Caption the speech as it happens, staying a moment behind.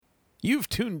You've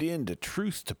tuned in to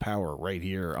Truth to Power right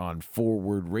here on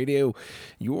Forward Radio,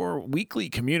 your weekly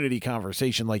community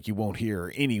conversation like you won't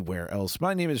hear anywhere else.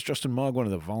 My name is Justin Mogg, one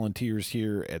of the volunteers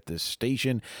here at this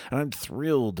station, and I'm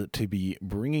thrilled to be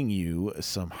bringing you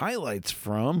some highlights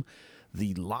from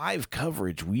the live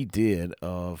coverage we did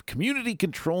of Community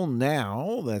Control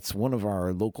Now. That's one of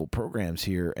our local programs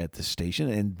here at the station,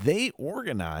 and they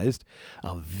organized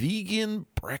a vegan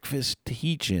breakfast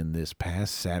teach-in this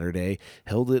past Saturday,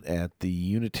 held it at the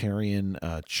Unitarian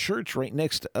Church right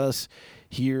next to us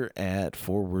here at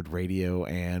Forward Radio,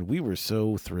 and we were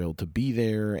so thrilled to be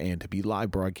there and to be live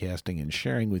broadcasting and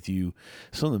sharing with you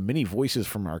some of the many voices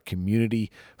from our community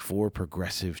for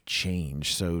progressive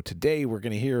change. So today we're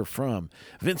going to hear from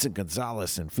Vincent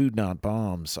Gonzalez and Food Not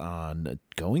Bombs on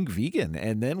going vegan,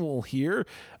 and then we'll hear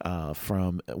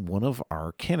from one of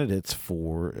our candidates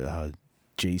for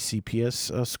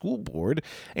JCPS school board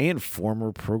and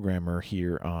former programmer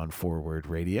here on Forward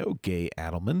Radio, Gay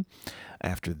Adelman.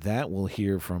 After that, we'll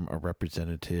hear from a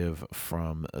representative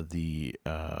from the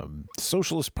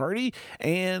Socialist Party,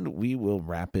 and we will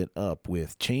wrap it up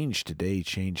with Change Today,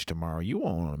 Change Tomorrow. You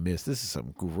won't want to miss. This is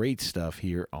some great stuff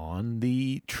here on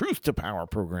the Truth to Power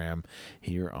program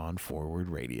here on Forward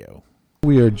Radio.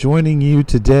 We are joining you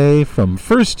today from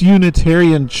First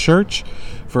Unitarian Church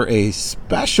for a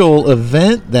special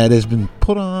event that has been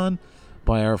put on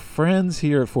by our friends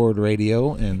here at Forward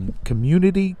Radio and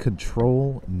Community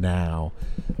Control Now.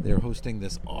 They're hosting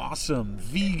this awesome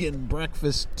vegan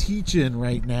breakfast teach-in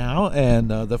right now, and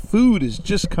the food is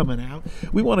just coming out.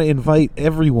 We want to invite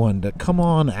everyone to come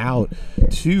on out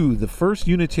to the First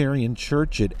Unitarian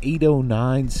Church at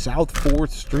 809 South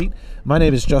 4th Street. My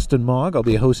name is Justin Mogg. I'll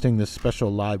be hosting this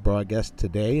special live broadcast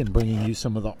today and bringing you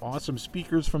some of the awesome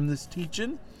speakers from this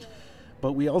teach-in.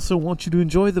 But we also want you to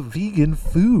enjoy the vegan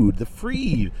food, the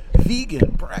free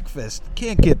vegan breakfast.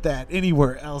 Can't get that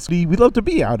anywhere else. We'd love to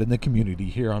be out in the community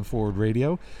here on Forward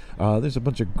Radio. There's a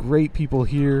bunch of great people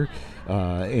here,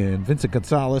 and Vincent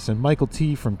Gonzalez and Michael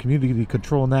T. from Community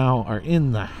Control Now are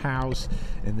in the house,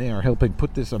 and they are helping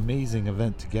put this amazing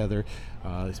event together,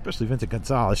 especially Vincent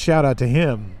Gonzalez. Shout out to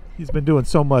him. He's been doing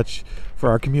so much for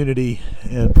our community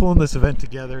and pulling this event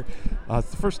together. It's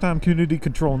the first time Community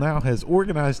Control Now has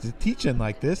organized a teach-in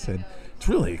like this, and it's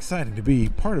really exciting to be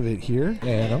part of it here.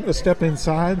 And I'm going to step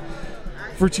inside.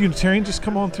 First Unitarian, just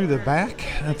come on through the back,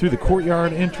 through the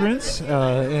courtyard entrance,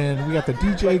 and we got the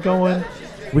DJ going.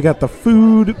 We got the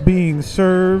food being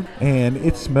served, and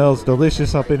it smells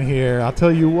delicious up in here. I'll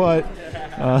tell you what.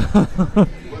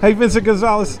 Hey, Vincent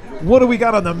Gonzalez, what do we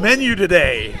got on the menu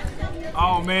today?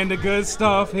 Oh man, the good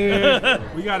stuff here.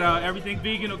 We got everything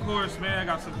vegan, of course, man. I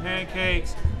got some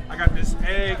pancakes. I got this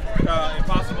egg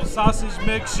impossible sausage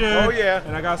mixture. Oh yeah.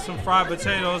 And I got some fried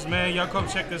potatoes, man. Y'all come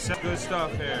check this out. Good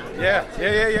stuff here.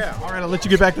 Yeah. All right, I'll let you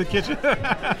get back to the kitchen.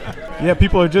 Yeah,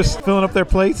 people are just filling up their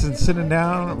plates and sitting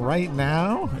down right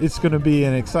now. It's going to be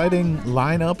an exciting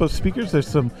lineup of speakers. There's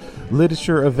some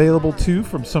literature available too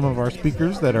from some of our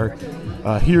speakers that are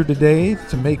here today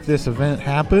to make this event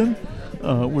happen.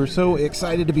 We're so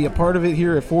excited to be a part of it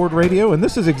here at Forward Radio, and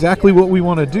this is exactly what we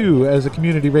want to do as a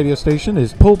community radio station,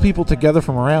 is pull people together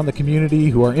from around the community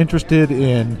who are interested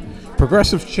in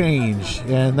progressive change,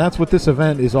 and that's what this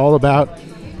event is all about.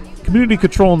 Community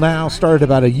Control Now started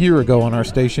about a year ago on our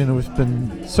station. It's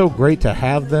been so great to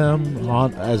have them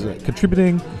on as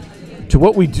contributing to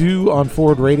what we do on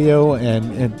Forward Radio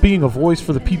and being a voice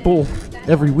for the people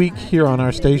every week here on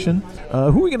our station. Who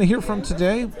are we going to hear from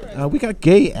today? We got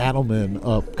Gay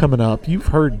Adelman coming up. You've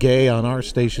heard Gay on our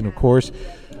station, of course,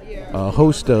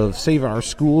 host of Save Our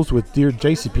Schools with Dear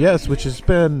JCPS, which has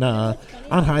been on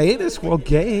hiatus while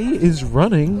Gay is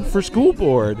running for school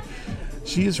board.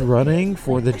 She is running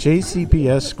for the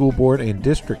JCPS school board in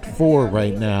District 4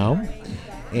 right now.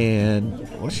 And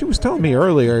well, she was telling me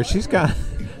earlier, she's got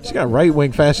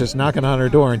right-wing fascists knocking on her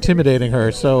door, intimidating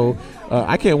her. So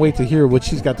I can't wait to hear what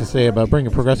she's got to say about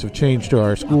bringing progressive change to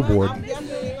our school board.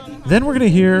 Then we're going to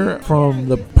hear from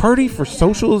the Party for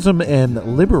Socialism and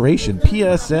Liberation,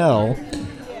 PSL,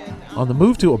 on the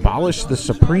move to abolish the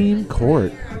Supreme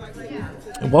Court.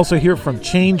 We'll also hear from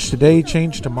Change Today,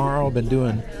 Change Tomorrow. Been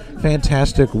doing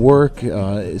fantastic work,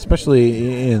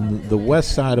 especially in the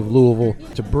west side of Louisville,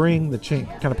 to bring the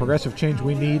kind of progressive change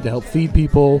we need to help feed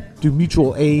people, do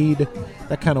mutual aid,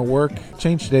 that kind of work.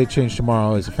 Change Today, Change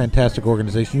Tomorrow is a fantastic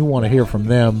organization. You want to hear from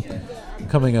them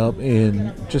coming up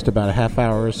in just about a half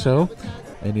hour or so.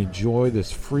 And enjoy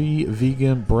this free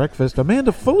vegan breakfast.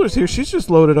 Amanda Fuller's here. She's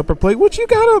just loaded up her plate. What you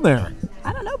got on there?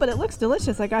 I don't know, but it looks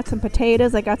delicious. I got some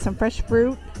potatoes. I got some fresh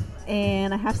fruit.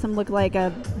 And I have some look like a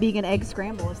vegan egg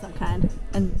scramble of some kind.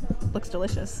 And looks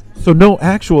delicious. So no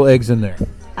actual eggs in there.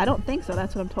 I don't think so.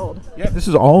 That's what I'm told. Yeah, this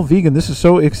is all vegan. This is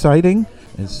so exciting.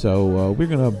 And so we're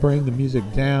going to bring the music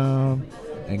down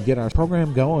and get our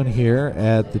program going here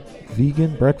at the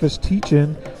Vegan Breakfast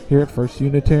Teach-In here at First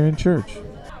Unitarian Church.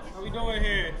 How we doing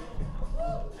here?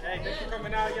 Hey, thanks for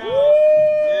coming out, y'all.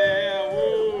 Yeah,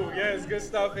 woo. Yeah, it's good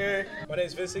stuff here. My name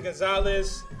is Vincent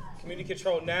Gonzalez, Community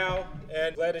Control Now,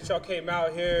 and glad that y'all came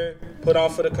out here, put on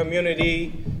for the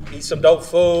community, eat some dope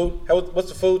food. Hey, what's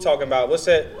the food talking about? What's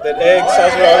that egg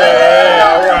sauce?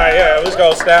 Yeah, all right, yeah, let's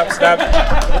go, snap.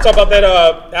 We'll talk about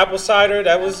that apple cider.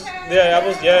 Okay,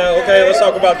 let's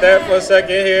talk about that for a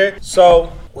second here.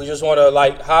 So we just want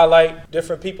to highlight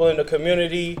different people in the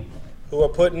community who are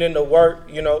putting in the work,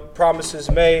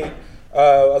 promises made.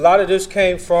 A lot of this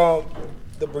came from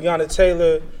the Breonna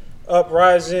Taylor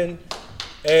uprising.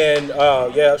 And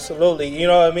yeah, absolutely. You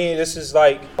know what I mean? This is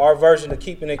like our version of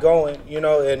keeping it going,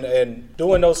 and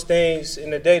doing those things in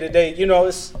the day-to-day.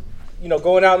 It's,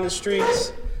 going out in the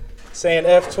streets, saying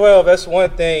F12, that's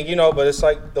one thing, but it's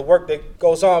like the work that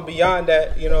goes on beyond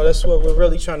that, that's what we're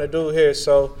really trying to do here.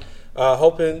 So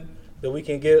hoping that we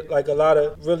can get like a lot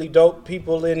of really dope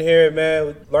people in here, man.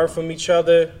 We learn from each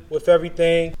other with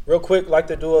everything. Real quick, like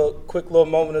to do a quick little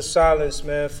moment of silence,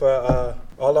 man, for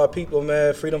all our people,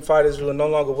 man, freedom fighters who are no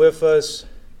longer with us.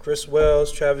 Chris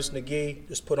Wells, Travis McGee,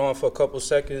 just put on for a couple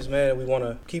seconds, man. We want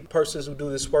to keep persons who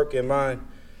do this work in mind.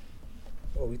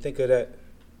 What we think of that.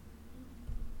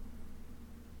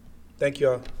 Thank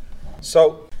y'all.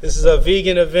 So this is a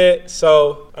vegan event,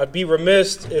 so I'd be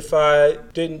remiss if I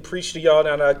didn't preach to y'all.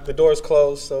 Now the door's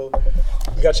closed, so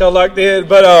we got y'all locked in.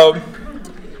 But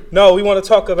no, we want to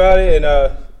talk about it,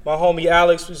 and my homie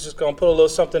Alex was just going to put a little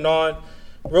something on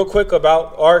real quick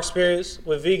about our experience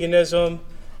with veganism.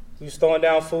 We was throwing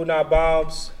down food, not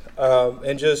bombs,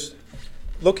 and just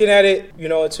looking at it,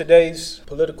 in today's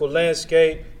political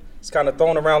landscape. It's kind of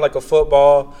thrown around like a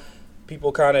football.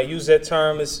 People kind of use that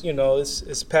term as,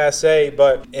 it's passe,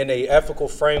 but in a ethical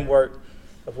framework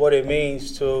of what it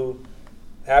means to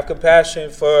have compassion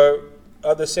for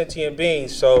other sentient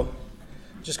beings. So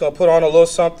just going to put on a little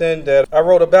something that I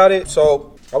wrote about it.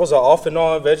 So I was an off and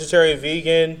on vegetarian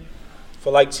vegan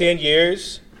for like 10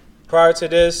 years. Prior to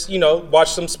this,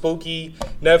 watch some spooky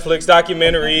Netflix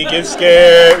documentary, get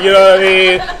scared, you know what I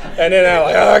mean? And then I'm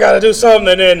like, I got to do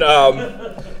something.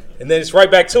 And then it's right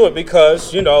back to it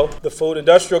because, the food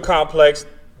industrial complex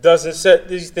doesn't set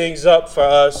these things up for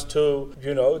us to,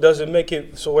 doesn't make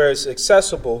it so where it's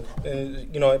accessible.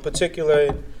 And, in particular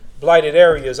in blighted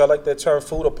areas, I like that term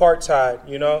food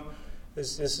apartheid,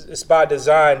 It's by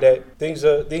design that things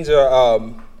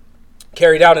are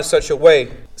carried out in such a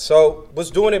way. So was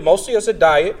doing it mostly as a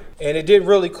diet, and it didn't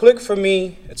really click for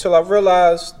me until I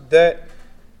realized that,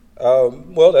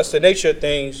 that's the nature of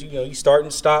things. You start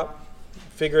and stop.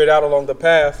 Figure it out along the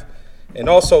path. And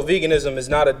also, veganism is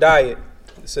not a diet.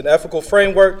 It's an ethical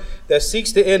framework that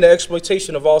seeks to end the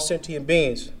exploitation of all sentient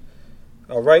beings.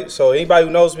 All right? So anybody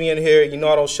who knows me in here,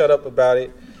 I don't shut up about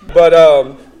it. But,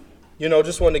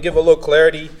 just wanted to give a little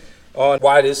clarity on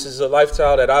why this is a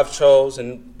lifestyle that I've chose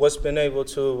and what's been able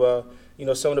to,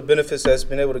 some of the benefits that's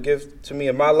been able to give to me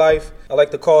in my life. I like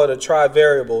to call it a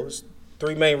tri-variable. There's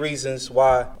 3 main reasons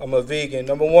why I'm a vegan.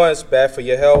 Number 1, it's bad for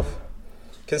your health.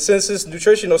 Consensus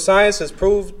nutritional science has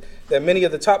proved that many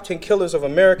of the top 10 killers of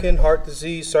American heart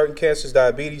disease, certain cancers,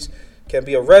 diabetes, can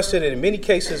be arrested and in many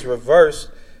cases reversed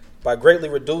by greatly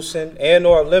reducing and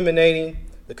or eliminating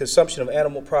the consumption of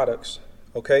animal products.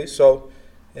 Okay, so,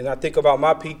 and I think about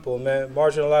my people, man,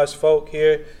 marginalized folk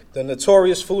here. The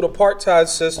notorious food apartheid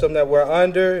system that we're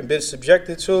under and been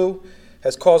subjected to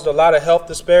has caused a lot of health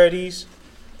disparities.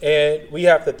 And we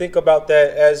have to think about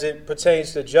that as it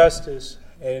pertains to justice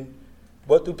and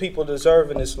what do people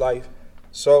deserve in this life?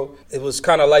 So it was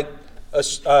kind of like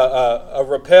a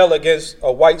repel against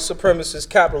a white supremacist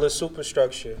capitalist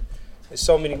superstructure in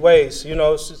so many ways.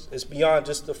 It's beyond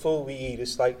just the food we eat.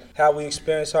 It's like how we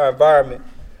experience our environment.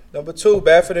 Number 2,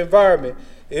 bad for the environment.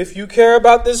 If you care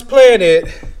about this planet,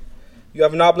 you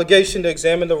have an obligation to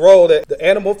examine the role that the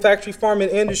animal factory farming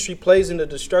industry plays in the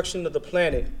destruction of the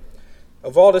planet.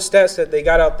 Of all the stats that they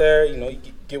got out there, you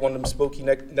get one of them spooky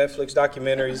Netflix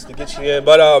documentaries to get you in.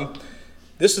 But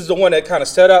this is the one that kind of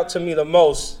stood out to me the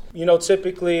most.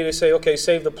 Typically they say, okay,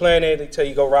 save the planet. They tell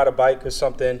you go ride a bike or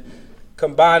something.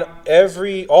 Combine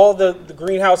all the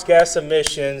greenhouse gas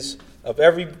emissions of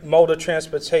every mode of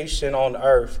transportation on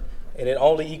Earth, and it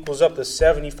only equals up to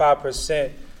 75%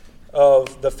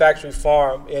 of the factory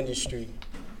farm industry.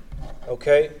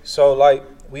 Okay, so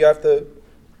we have to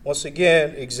once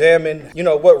again examine,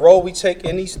 what role we take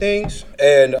in these things,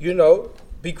 and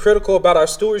be critical about our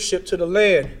stewardship to the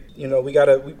land. We got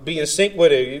to be in sync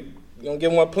with it. You don't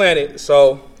get one planet,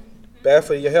 so bad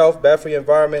for your health, bad for your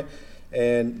environment.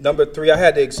 And number 3, I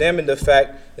had to examine the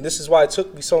fact, and this is why it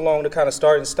took me so long to kind of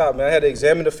start and stop, man. I had to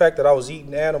examine the fact that I was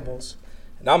eating animals,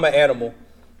 and I'm an animal.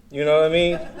 You know what I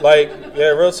mean? Like, yeah,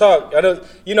 real talk. I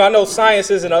know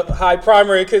science isn't a high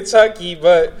primer in Kentucky,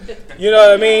 but you know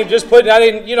what I mean?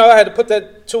 I had to put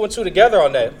that 2 and 2 together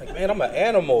on that. Like, man, I'm an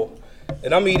animal,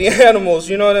 and I'm eating animals,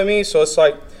 you know what I mean? So it's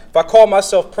like, if I call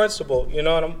myself principled,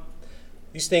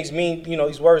 these things mean,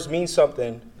 these words mean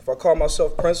something. If I call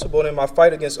myself principled in my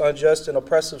fight against unjust and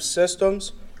oppressive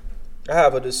systems, I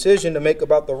have a decision to make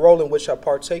about the role in which I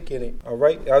partake in it, all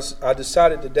right? I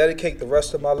decided to dedicate the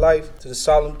rest of my life to the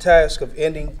solemn task of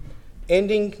ending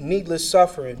needless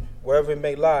suffering wherever it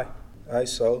may lie, all right?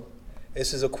 So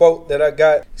this is a quote that I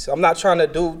got. So I'm not trying to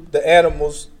do the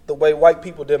animals the way white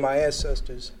people did my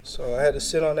ancestors. So I had to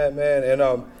sit on that, man. And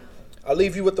I'll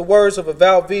leave you with the words of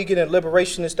avowed vegan and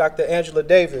liberationist Dr. Angela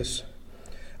Davis.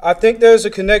 I think there's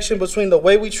a connection between the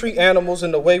way we treat animals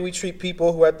and the way we treat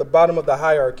people who are at the bottom of the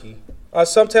hierarchy. I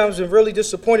sometimes am really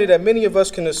disappointed that many of us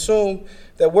can assume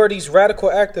that we're these radical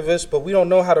activists, but we don't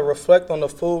know how to reflect on the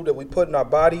food that we put in our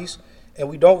bodies, and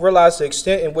we don't realize the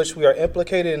extent in which we are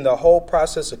implicated in the whole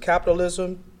process of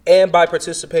capitalism and by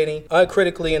participating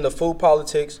uncritically in the food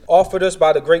politics offered us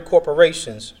by the great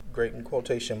corporations, great in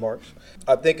quotation marks.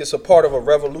 I think it's a part of a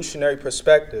revolutionary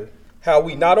perspective. How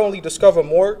we not only discover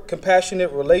more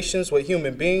compassionate relations with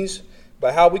human beings,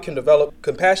 but how we can develop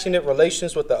compassionate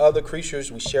relations with the other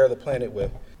creatures we share the planet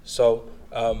with. So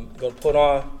I'm going to put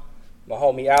on, my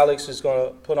homie Alex is going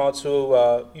to put on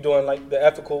to, you doing like the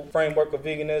ethical framework of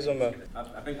veganism?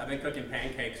 I've been cooking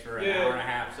pancakes for an hour and a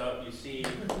half, so you see.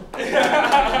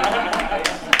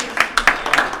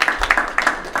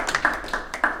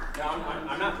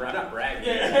 I'm not bragging.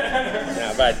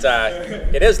 Yeah, but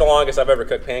it is the longest I've ever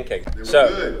cooked pancakes.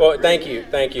 So, well, thank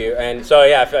you. And so,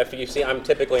 yeah, if you see, I'm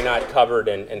typically not covered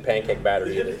in pancake batter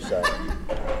either. So,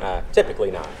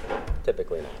 typically not.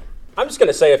 I'm just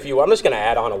going to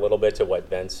add on a little bit to what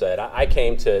Ben said. I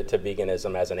came to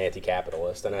veganism as an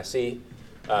anti-capitalist, and I see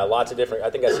lots of different. I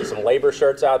think I see some labor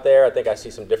shirts out there. I think I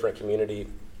see some different community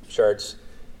shirts.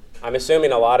 I'm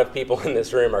assuming a lot of people in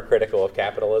this room are critical of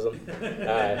capitalism,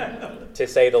 to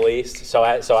say the least. So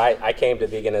I came to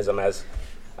veganism as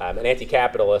an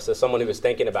anti-capitalist, as someone who was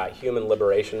thinking about human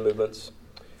liberation movements.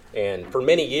 And for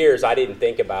many years, I didn't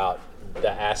think about the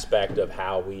aspect of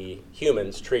how we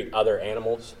humans treat other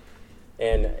animals.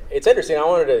 And it's interesting. I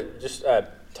wanted to just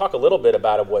talk a little bit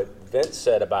about what Vince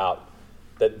said about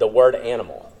the word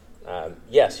animal.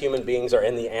 Yes, human beings are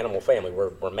in the animal family.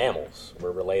 We're mammals. We're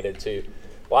related to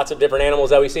lots of different animals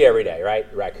that we see every day, right?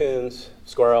 Raccoons,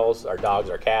 squirrels, our dogs,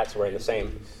 our cats. We're in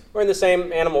the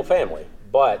same animal family.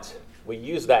 But we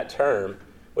use that term,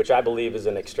 which I believe is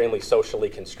an extremely socially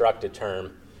constructed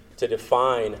term, to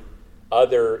define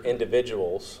other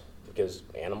individuals, because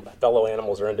fellow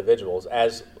animals are individuals,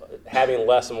 as having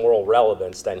less moral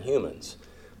relevance than humans.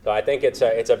 So I think it's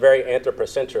a very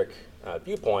anthropocentric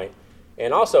viewpoint.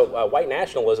 And also, white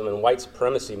nationalism and white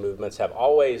supremacy movements have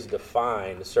always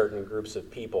defined certain groups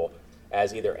of people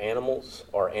as either animals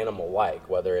or animal-like,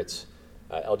 whether it's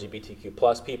LGBTQ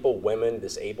plus people, women,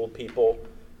 disabled people,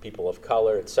 people of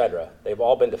color, etc. They've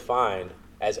all been defined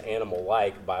as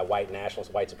animal-like by white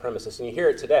nationalists, white supremacists, and you hear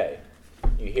it today.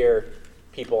 You hear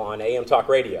people on AM talk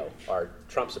radio are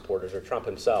Trump supporters or Trump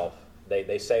himself.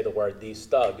 They say the word, these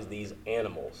thugs, these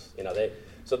animals.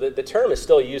 So the term is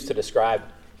still used to describe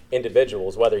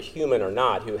individuals, whether human or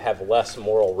not, who have less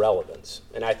moral relevance.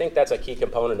 And I think that's a key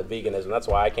component of veganism. That's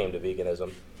why I came to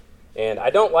veganism. And I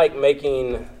don't like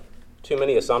making too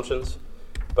many assumptions,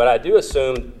 but I do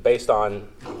assume, based on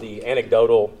the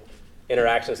anecdotal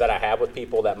interactions that I have with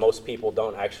people, that most people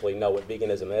don't actually know what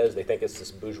veganism is. They think it's this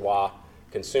bourgeois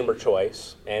consumer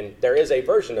choice, and there is a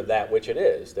version of that, which it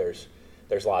is.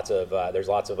 There's lots of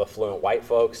affluent white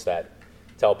folks that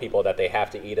tell people that they have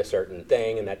to eat a certain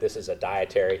thing and that this is a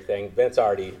dietary thing. Vince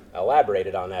already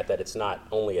elaborated on that it's not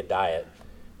only a diet.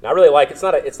 And I really like, it's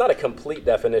not a complete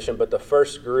definition, but the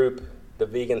first group, the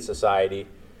Vegan Society,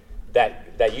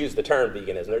 that used the term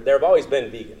veganism. There have always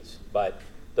been vegans, but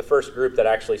the first group that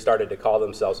actually started to call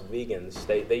themselves vegans,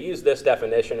 they use this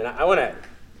definition, and I want to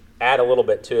add a little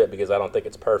bit to it because I don't think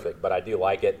it's perfect, but I do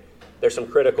like it. There's some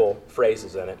critical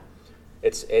phrases in it.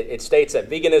 It states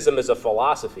that veganism is a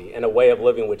philosophy and a way of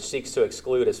living which seeks to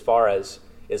exclude as far as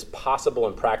is possible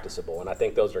and practicable, and I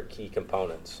think those are key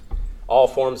components. All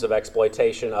forms of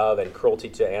exploitation of and cruelty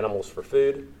to animals for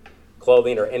food,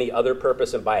 clothing, or any other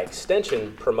purpose, and by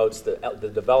extension promotes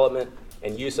the development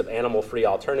and use of animal-free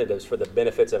alternatives for the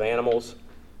benefits of animals,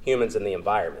 humans and the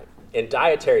environment. In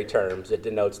dietary terms, it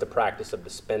denotes the practice of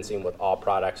dispensing with all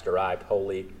products derived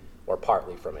wholly or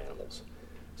partly from animals.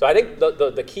 So I think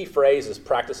the key phrase is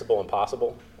practicable and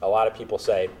possible. A lot of people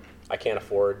say, I can't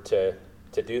afford to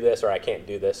do this, or I can't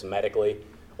do this medically,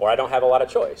 or I don't have a lot of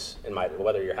choice.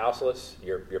 Whether you're houseless,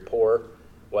 you're poor,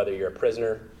 whether you're a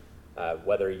prisoner,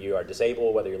 whether you are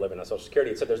disabled, whether you're living on Social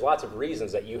Security. So there's lots of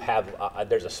reasons that you have,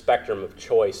 there's a spectrum of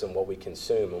choice in what we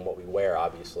consume and what we wear,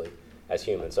 obviously, as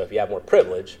humans. So if you have more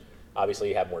privilege, obviously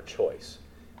you have more choice.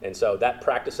 And so that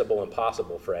practicable and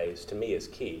possible phrase, to me, is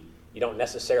key. You don't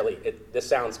necessarily, this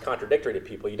sounds contradictory to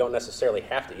people, you don't necessarily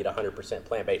have to eat a 100%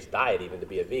 plant-based diet even to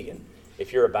be a vegan.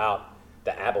 If you're about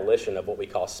the abolition of what we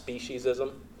call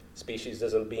speciesism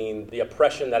being the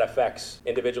oppression that affects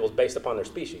individuals based upon their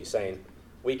species, saying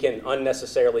we can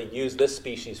unnecessarily use this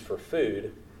species for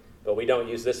food, but we don't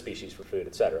use this species for food,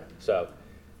 etc. So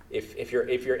if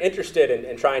you're interested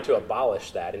in trying to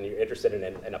abolish that, and you're interested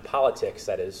in a politics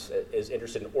that is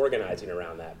interested in organizing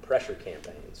around that, pressure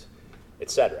campaigns,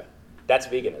 etc., that's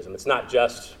veganism. It's not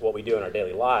just what we do in our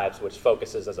daily lives, which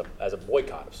focuses as a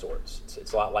boycott of sorts.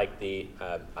 It's a lot like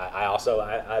I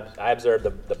observed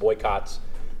the boycott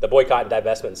and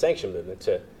divestment and sanction movement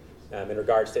in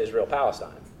regards to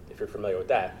Israel-Palestine, if you're familiar with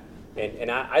that.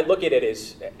 And I look at it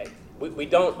as we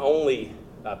don't only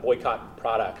boycott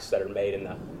products that are made in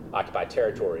the occupied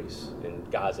territories in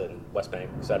Gaza and West Bank,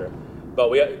 et cetera.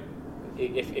 But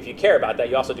if you care about that,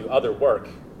 you also do other work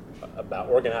about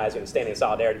organizing and standing in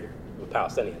solidarity with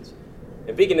Palestinians.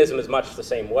 And veganism is much the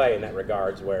same way in that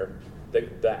regards, where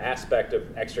the aspect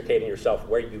of extricating yourself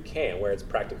where you can, where it's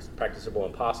practicable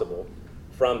and possible,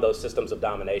 from those systems of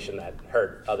domination that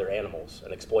hurt other animals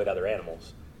and exploit other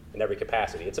animals in every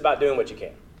capacity. It's about doing what you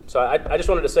can. So I just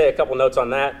wanted to say a couple notes on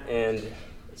that, and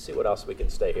let's see what else we can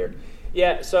stay here.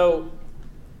 Yeah, so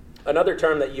another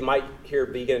term that you might hear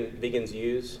vegans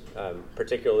use,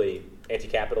 particularly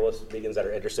anti-capitalist vegans that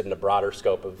are interested in a broader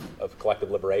scope of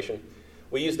collective liberation,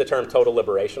 we use the term total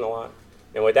liberation a lot.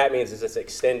 And what that means is it's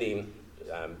extending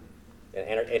an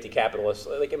anti-capitalist,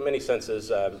 like in many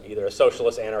senses, either a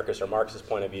socialist, anarchist, or Marxist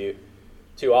point of view,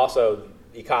 to also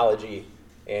ecology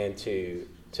and to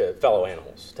fellow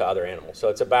animals, to other animals. So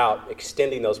it's about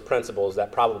extending those principles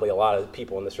that probably a lot of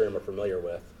people in this room are familiar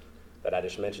with, that I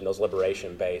just mentioned, those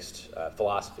liberation-based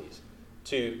philosophies,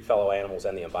 to fellow animals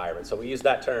and the environment. So we use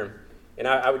that term. And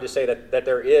I would just say that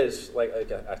there is, like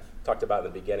I talked about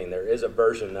in the beginning, there is a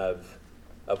version of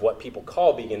what people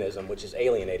call veganism, which is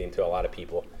alienating to a lot of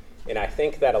people. And I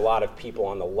think that a lot of people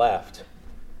on the left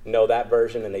know that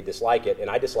version and they dislike it, and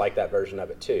I dislike that version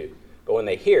of it too. But when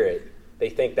they hear it, they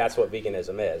think that's what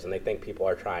veganism is, and they think people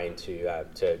are trying to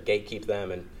gatekeep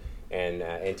them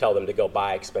and tell them to go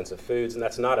buy expensive foods, and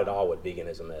that's not at all what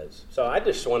veganism is. So I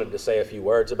just wanted to say a few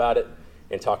words about it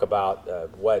and talk about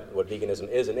what veganism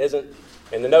is and isn't,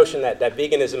 and the notion that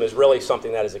veganism is really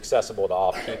something that is accessible to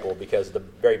all people, because the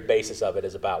very basis of it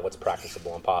is about what's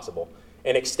practicable and possible,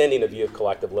 and extending a view of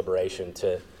collective liberation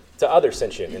to other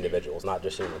sentient individuals, not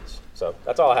just humans. So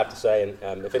that's all I have to say,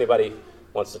 and if anybody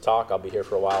wants to talk, I'll be here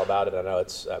for a while about it.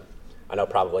 I know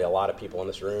probably a lot of people in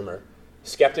this room are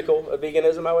skeptical of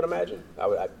veganism, I would imagine. I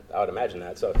would imagine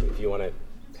that. So if you want to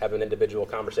have an individual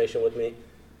conversation with me,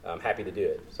 I'm happy to do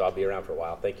it. So I'll be around for a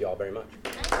while. Thank you all very much.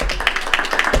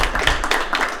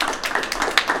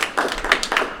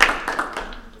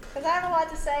 Because I have a lot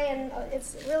to say, and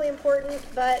it's really important,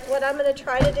 but what I'm going to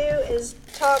try to do is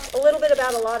talk a little bit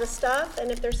about a lot of stuff,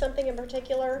 and if there's something in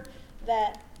particular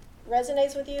that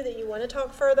resonates with you that you want to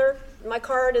talk further, my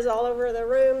card is all over the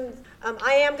room.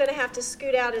 I am going to have to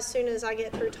scoot out as soon as I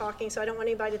get through talking, so I don't want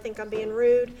anybody to think I'm being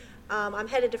rude. I'm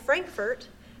headed to Frankfurt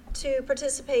to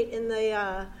participate in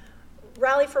the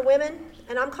Rally for Women,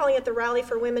 and I'm calling it the Rally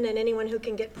for Women and anyone who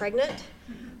can get pregnant,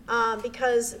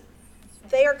 because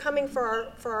they are coming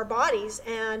for our bodies,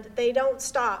 and they don't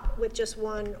stop with just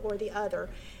one or the other.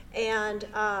 And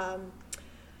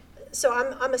so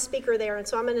I'm a speaker there, and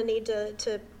so I'm going to need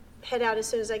to head out as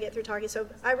soon as I get through talking. So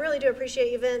I really do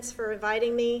appreciate you, Vince, for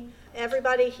inviting me.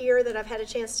 Everybody here that I've had a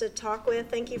chance to talk with,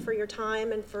 thank you for your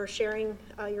time and for sharing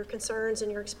your concerns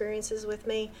and your experiences with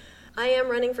me. I am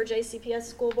running for JCPS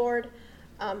School Board,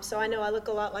 so I know I look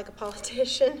a lot like a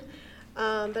politician,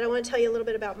 but I want to tell you a little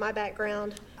bit about my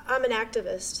background. I'm an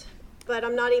activist, but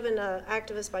I'm not even an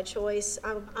activist by choice.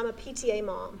 I'm a PTA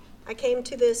mom. I came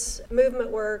to this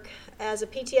movement work as a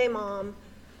PTA mom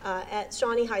at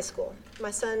Shawnee High School.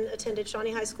 My son attended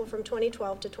Shawnee High School from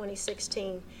 2012 to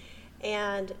 2016.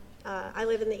 And I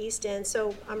live in the East End,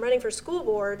 so I'm running for school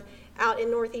board out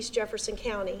in Northeast Jefferson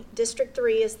County. District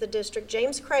 3 is the district.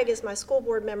 James Craig is my school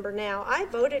board member now. I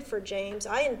voted for James.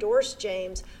 I endorsed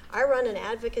James. I run an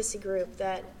advocacy group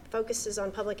that focuses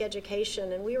on public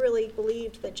education, and we really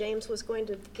believed that James was going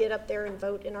to get up there and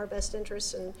vote in our best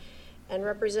interests and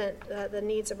represent the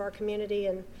needs of our community.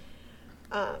 And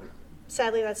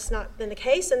sadly, that's not been the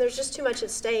case, and there's just too much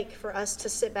at stake for us to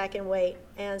sit back and wait.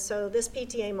 And so this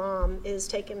PTA mom is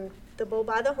taking the bull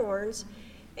by the horns,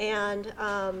 and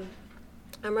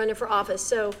I'm running for office.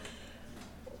 So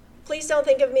please don't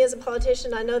think of me as a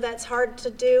politician. I know that's hard to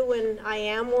do when I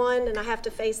am one, and I have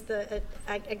to face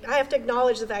I have to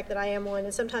acknowledge the fact that I am one,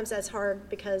 and sometimes that's hard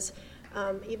because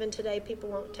even today people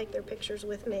won't take their pictures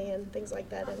with me and things like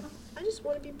that, and I just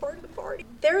want to be part of the party.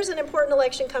 There is an important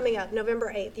election coming up,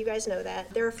 November 8th. You guys know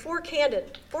that. There are four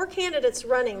candidates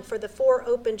running for the 4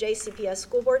 open JCPS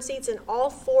school board seats, and all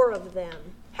 4 of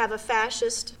them have a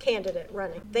fascist candidate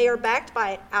running. They are backed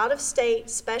by out-of-state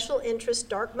special interest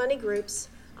dark money groups.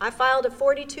 I filed a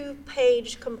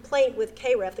 42-page complaint with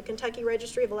KREF, the Kentucky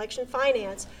Registry of Election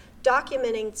Finance,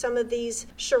 documenting some of these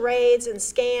charades and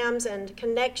scams and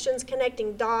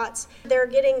connecting dots. They're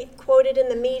getting quoted in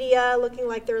the media looking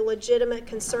like they're legitimate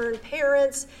concerned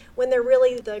parents when they're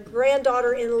really the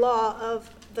granddaughter-in-law of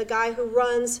the guy who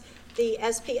runs the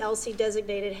SPLC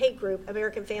designated hate group,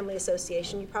 American Family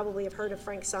Association. You probably have heard of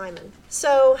Frank Simon.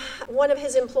 So one of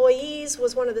his employees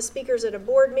was one of the speakers at a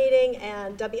board meeting,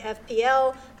 and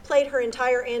WFPL played her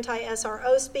entire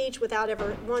anti-SRO speech without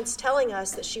ever once telling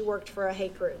us that she worked for a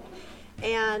hate group,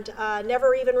 and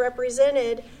never even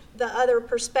represented the other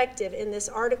perspective in this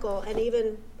article, and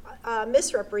even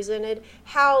misrepresented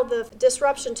how the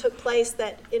disruption took place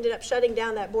that ended up shutting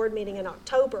down that board meeting in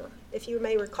October, if you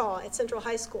may recall, at Central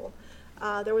High School.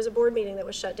 There was a board meeting that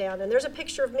was shut down, and there's a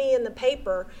picture of me in the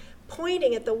paper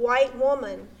pointing at the white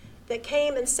woman that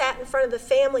came and sat in front of the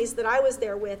families that I was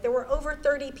there with. There were over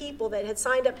 30 people that had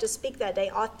signed up to speak that day,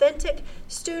 authentic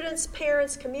students,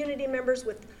 parents, community members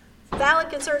with valid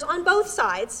concerns on both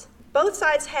sides. Both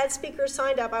sides had speakers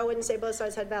signed up. I wouldn't say both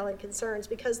sides had valid concerns,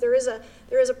 because there is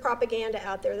a propaganda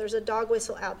out there. There's a dog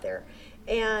whistle out there.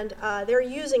 And they're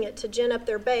using it to gin up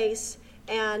their base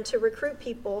and to recruit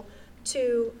people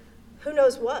to who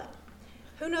knows what.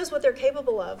 Who knows what they're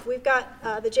capable of? We've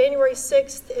got the January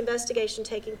 6th investigation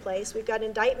taking place. We've got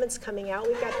indictments coming out.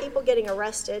 We've got people getting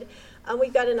arrested.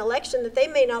 We've got an election that they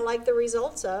may not like the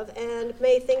results of and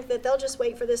may think that they'll just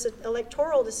wait for this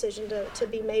electoral decision to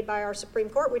be made by our Supreme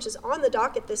Court, which is on the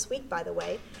docket this week, by the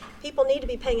way. People need to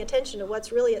be paying attention to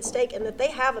what's really at stake, and that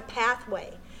they have a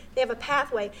pathway. They have a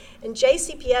pathway, and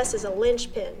JCPS is a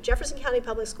linchpin. Jefferson County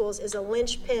Public Schools is a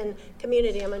linchpin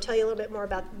community. I'm going to tell you a little bit more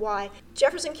about why.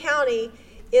 Jefferson County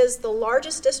is the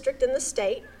largest district in the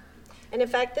state. And in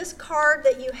fact, this card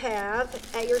that you have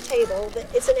at your table,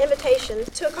 it's an invitation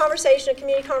to a conversation, a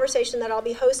community conversation that I'll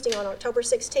be hosting on October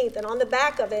 16th. And on the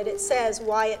back of it, it says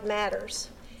why it matters.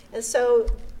 And so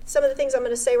some of the things I'm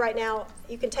going to say right now,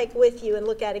 you can take with you and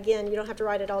look at again. You don't have to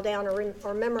write it all down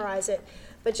or memorize it.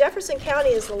 But Jefferson County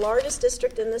is the largest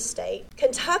district in the state.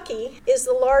 Kentucky is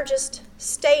the largest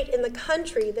state in the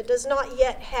country that does not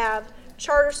yet have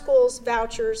charter schools,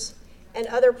 vouchers, and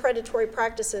other predatory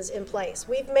practices in place.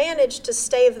 We've managed to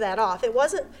stave that off. It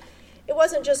wasn't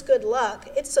just good luck.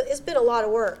 It's been a lot of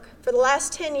work. For the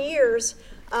last 10 years,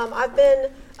 I've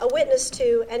been a witness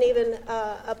to and even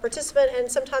a participant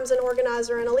and sometimes an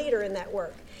organizer and a leader in that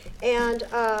work. And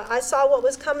I saw what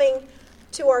was coming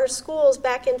to our schools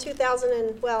back in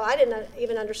 2000, I didn't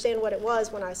even understand what it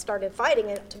was when I started fighting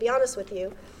it, to be honest with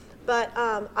you. But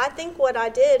I think what I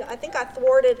did, I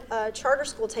thwarted a charter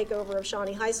school takeover of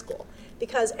Shawnee High School,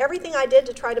 because everything I did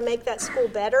to try to make that school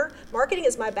better, marketing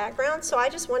is my background, so I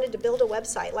just wanted to build a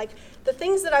website. Like the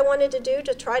things that I wanted to do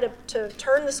to try to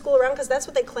turn the school around, because that's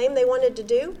what they claimed they wanted to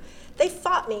do, they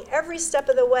fought me every step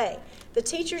of the way. The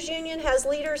teachers union has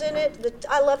leaders in it.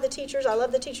 I love the teachers. I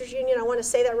love the teachers union. I want to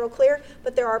say that real clear.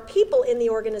 But there are people in the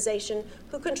organization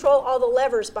who control all the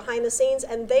levers behind the scenes,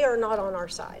 and they are not on our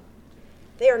side.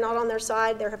 They are not on their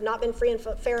side. There have not been free and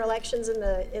fair elections in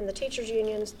the teachers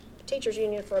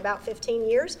union for about 15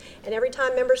 years. And every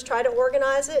time members try to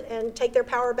organize it and take their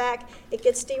power back, it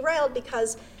gets derailed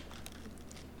because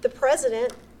the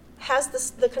president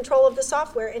has the control of the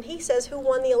software, and he says who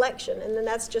won the election, and then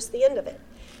that's just the end of it.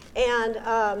 And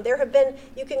there have been,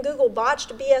 you can Google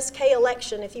botched BSK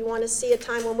election if you want to see a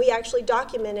time when we actually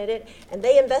documented it, and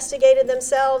they investigated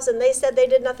themselves, and they said they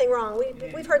did nothing wrong.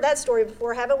 We've heard that story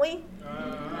before, haven't we?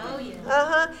 Oh, yeah.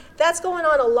 That's going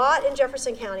on a lot in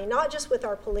Jefferson County, not just with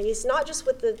our police, not just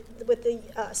with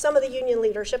some of the union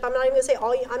leadership. I'm not even going to say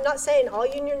all. I'm not saying all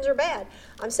unions are bad.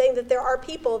 I'm saying that there are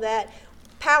people that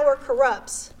power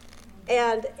corrupts,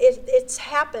 and it's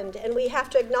happened, and we have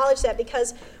to acknowledge that,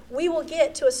 because we will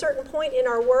get to a certain point in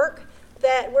our work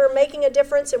that we're making a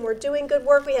difference and we're doing good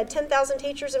work. We had 10,000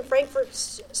 teachers in Frankfurt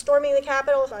storming the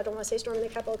Capitol. I don't want to say storming the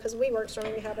Capitol because we weren't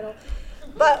storming the Capitol.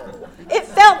 But it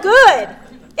felt good.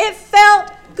 It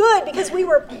felt good because we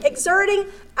were exerting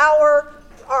our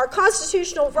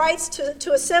constitutional rights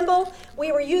to assemble.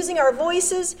 We were using our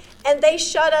voices, and they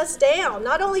shut us down.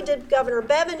 Not only did Governor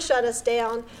Bevin shut us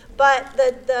down, but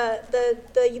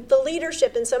the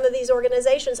leadership in some of these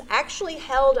organizations actually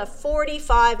held a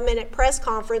 45-minute press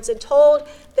conference and told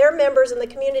their members in the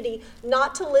community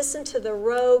not to listen to the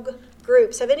rogue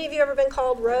groups. Have any of you ever been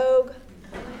called rogue?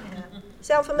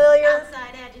 Sound familiar?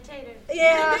 Outside agitator.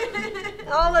 Yeah,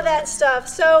 all of that stuff.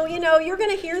 So, you're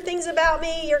going to hear things about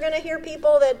me. You're going to hear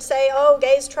people that say, oh,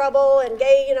 gay's trouble, and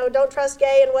gay, don't trust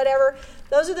gay and whatever.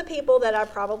 Those are the people that I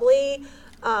probably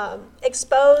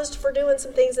exposed for doing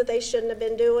some things that they shouldn't have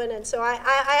been doing. And so I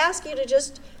ask you to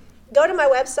just go to my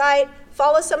website,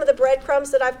 follow some of the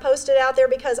breadcrumbs that I've posted out there,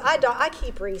 because I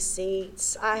keep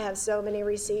receipts. I have so many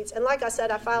receipts. And like I said,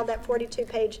 I filed that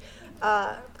 42-page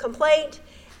complaint.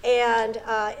 And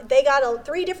they got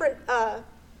 3 different, I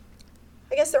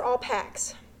guess they're all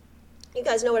PACs. You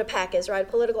guys know what a PAC is, right?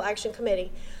 Political Action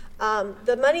Committee.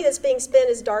 The money that's being spent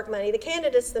is dark money. The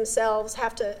candidates themselves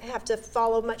have to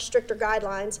follow much stricter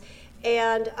guidelines.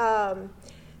 And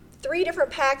 3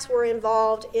 different PACs were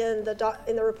involved in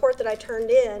the report that I turned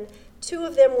in. 2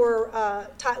 of them were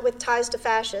with ties to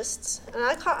fascists.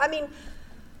 And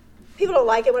people don't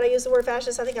like it when I use the word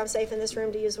fascist. I think I'm safe in this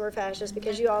room to use the word fascist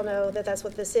because you all know that that's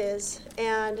what this is.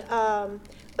 And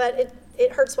but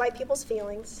it hurts white people's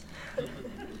feelings.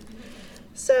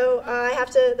 So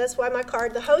that's why my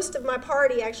card, the host of my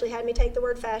party actually had me take the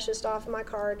word fascist off of my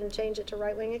card and change it to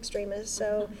right-wing extremist.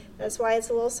 So that's why it's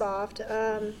a little soft.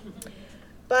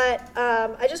 But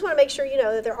I just want to make sure you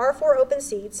know that there are 4 open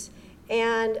seats.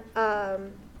 And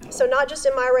so not just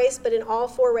in my race, but in all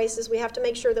 4 races, we have to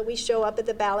make sure that we show up at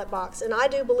the ballot box. And I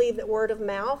do believe that word of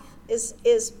mouth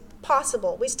is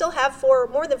possible. We still have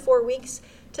more than 4 weeks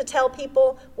to tell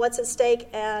people what's at stake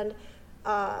and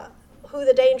who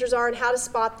the dangers are and how to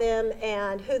spot them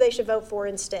and who they should vote for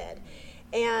instead.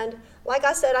 And like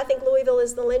I said, I think Louisville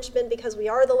is the linchpin because we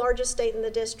are the largest state in the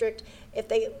district. If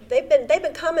they've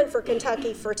been coming for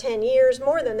Kentucky for 10 years,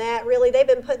 more than that, really. They've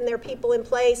been putting their people in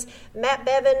place. Matt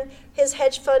Bevin, his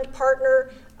hedge fund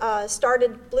partner,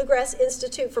 started Bluegrass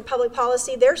Institute for Public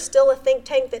Policy. They're still a think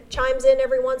tank that chimes in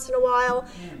every once in a while,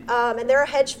 and they're a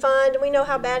hedge fund. We know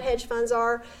how bad hedge funds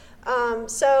are.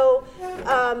 So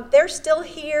they're still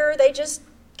here. They just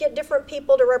get different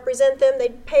people to represent them. They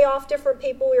pay off different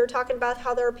people. We were talking about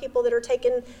how there are people that are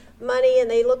taking money and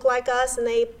they look like us and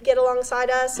they get alongside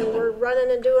us and we're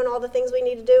running and doing all the things we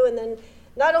need to do, and then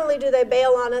not only do they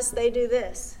bail on us, they do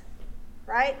this,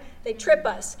 right? They trip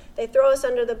us. They throw us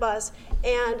under the bus.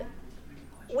 And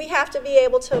we have to be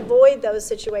able to avoid those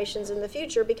situations in the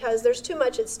future because there's too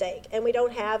much at stake and we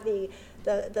don't have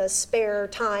the spare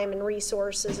time and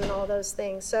resources and all those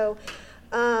things. So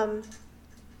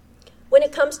when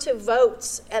it comes to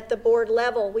votes at the board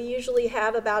level, we usually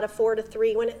have about a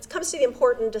 4-3. When it comes to the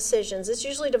important decisions, it's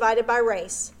usually divided by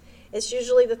race. It's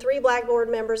usually the 3 black board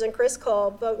members and Chris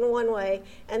Kolb vote in one way,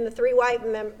 and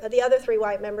the other 3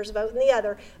 white members vote in the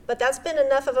other. But that's been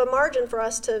enough of a margin for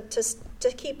us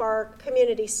to keep our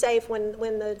community safe when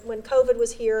COVID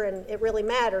was here and it really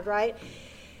mattered, right?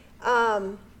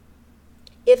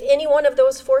 If any one of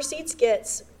those 4 seats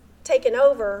gets taken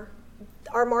over,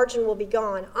 our margin will be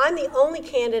gone. I'm the only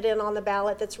candidate on the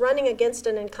ballot that's running against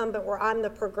an incumbent where I'm the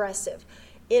progressive.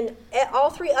 In all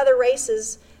 3 other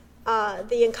races,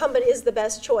 the incumbent is the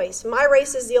best choice. My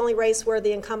race is the only race where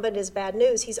the incumbent is bad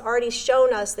news. He's already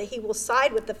shown us that he will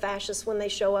side with the fascists when they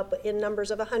show up in numbers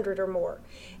of 100 or more.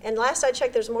 And last I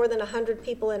checked, there's more than 100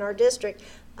 people in our district,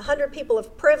 100 people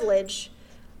of privilege,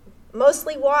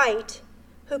 mostly white,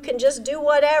 who can just do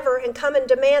whatever and come and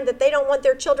demand that they don't want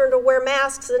their children to wear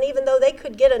masks. And even though they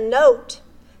could get a note,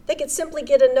 they could simply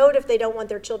get a note if they don't want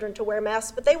their children to wear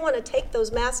masks, but they want to take those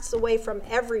masks away from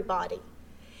everybody.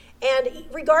 And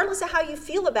regardless of how you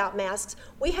feel about masks,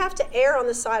 we have to err on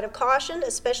the side of caution,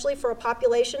 especially for a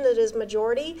population that is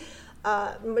majority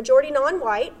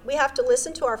non-white. We have to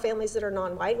listen to our families that are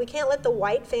non-white. We can't let the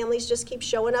white families just keep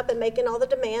showing up and making all the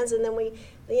demands, and then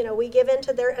we give in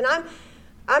to their. And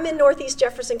I'm in Northeast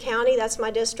Jefferson County. That's my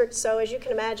district. So as you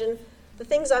can imagine, the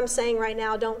things I'm saying right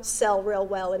now don't sell real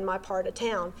well in my part of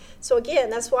town. So again,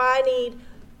 that's why I need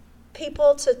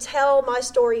people to tell my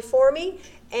story for me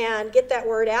and get that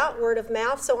word out, word of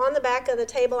mouth. So on the back of the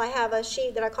table, I have a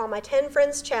sheet that I call my 10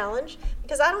 Friends Challenge,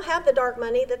 because I don't have the dark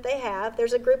money that they have.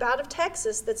 There's a group out of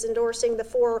Texas that's endorsing the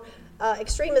 4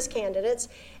 extremist candidates.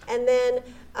 And then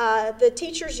the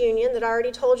teachers union that I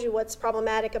already told you what's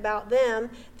problematic about them,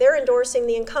 they're endorsing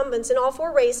the incumbents in all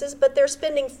 4 races, but they're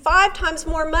spending 5 times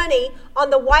more money on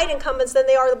the white incumbents than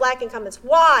they are the black incumbents.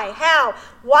 Why? How?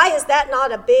 Why is that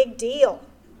not a big deal?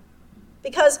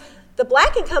 Because the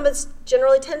black incumbents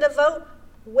generally tend to vote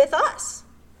with us.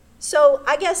 So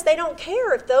I guess they don't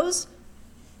care if those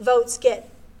votes get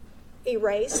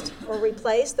erased or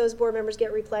replaced, those board members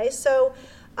get replaced. So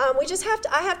we just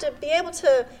I have to be able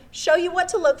to show you what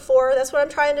to look for. That's what I'm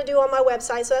trying to do on my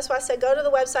website. So that's why I said go to the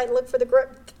website and look for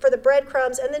the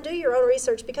breadcrumbs, and then do your own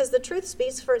research, because the truth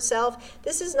speaks for itself.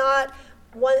 This is not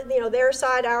one, their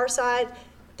side, our side.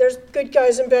 There's good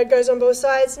guys and bad guys on both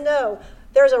sides. No.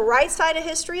 There's a right side of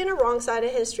history and a wrong side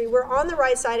of history. We're on the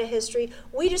right side of history.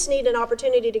 We just need an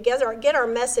opportunity to get our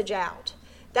message out.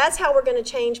 That's how we're going to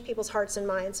change people's hearts and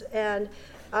minds and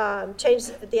change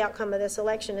the outcome of this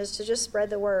election, is to just spread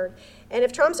the word. And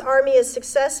if Trump's army is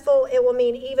successful, it will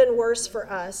mean even worse for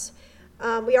us.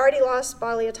 We already lost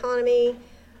bodily autonomy.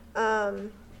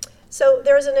 So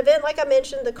there's an event, like I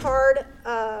mentioned, the card,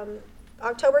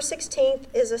 October 16th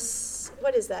is a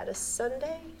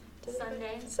Sunday?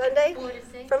 Sunday 4 to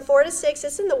 6. From 4 to 6.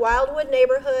 It's in the Wildwood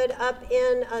neighborhood up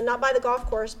in, not by the golf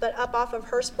course, but up off of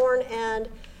Hurstbourne and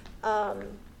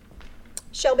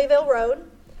Shelbyville Road.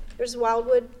 There's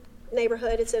Wildwood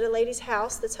neighborhood. It's at a lady's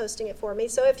house that's hosting it for me.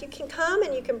 So if you can come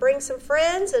and you can bring some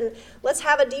friends, and let's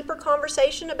have a deeper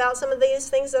conversation about some of these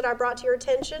things that I brought to your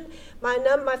attention.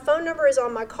 My phone number is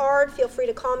on my card. Feel free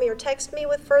to call me or text me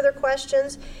with further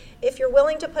questions. If you're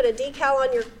willing to put a decal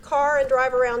on your car and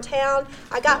drive around town,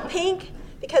 I got pink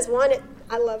because, one,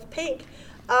 I love pink,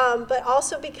 but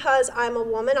also because I'm a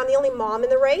woman. I'm the only mom in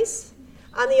the race.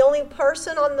 I'm the only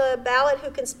person on the ballot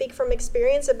who can speak from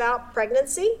experience about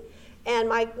pregnancy and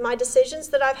my decisions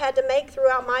that I've had to make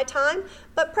throughout my time.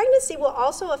 But pregnancy will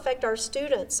also affect our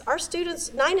students. Our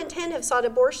students, 9 and 10, have sought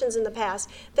abortions in the past.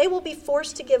 They will be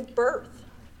forced to give birth.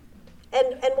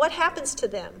 And what happens to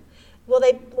them?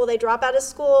 Will they drop out of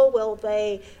school?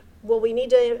 Will we need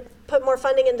to put more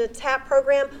funding into the TAP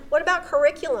program? What about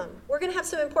curriculum? We're going to have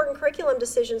some important curriculum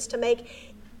decisions to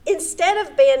make. Instead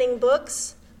of banning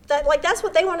books, that's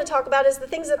what they want to talk about, is the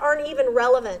things that aren't even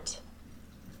relevant.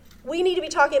 We need to be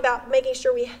talking about making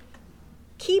sure we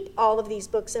keep all of these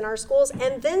books in our schools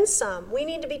and then some. We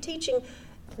need to be teaching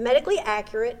medically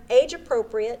accurate,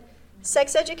 age-appropriate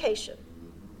sex education.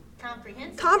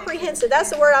 Comprehensive. That's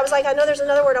the word. I was like, I know there's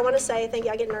another word I want to say. Thank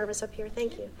you. I get nervous up here.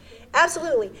 Thank you.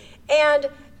 Absolutely. And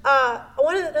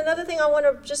another thing I want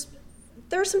to just,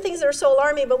 there are some things that are so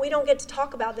alarming, but we don't get to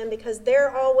talk about them because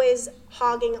they're always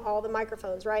hogging all the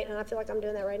microphones, right? And I feel like I'm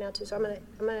doing that right now too. So I'm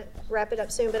gonna wrap it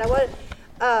up soon. But I want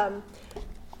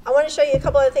to show you a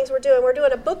couple other things we're doing. We're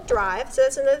doing a book drive. So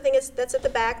that's another thing that's at the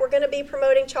back. We're going to be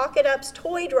promoting Chalk It Up's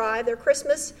Toy Drive, their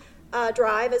Christmas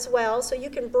drive as well. So you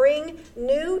can bring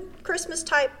new Christmas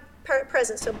type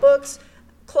presents. So books,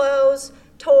 clothes,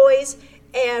 toys,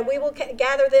 and we will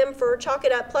gather them for Chalk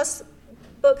It Up, plus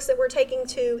books that we're taking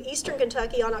to Eastern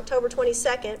Kentucky on October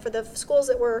 22nd for the schools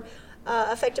that were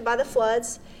affected by the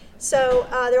floods. So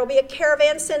there will be a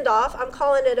caravan send-off. I'm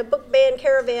calling it a book ban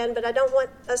caravan, but I don't want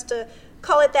us to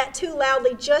call it that too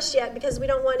loudly just yet, because we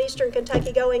don't want Eastern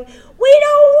Kentucky going, we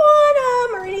don't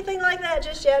want them, or anything like that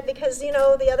just yet, because,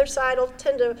 the other side will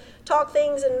tend to talk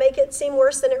things and make it seem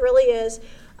worse than it really is.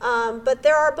 But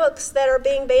there are books that are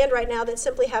being banned right now that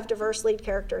simply have diverse lead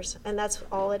characters, and that's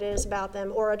all it is about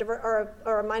them, or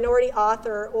a minority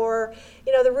author, or,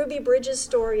 the Ruby Bridges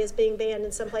story is being banned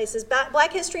in some places.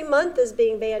 Black History Month is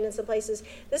being banned in some places.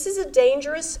 This is a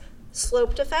dangerous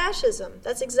slope to fascism.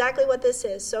 That's exactly what this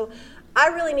is. So I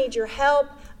really need your help.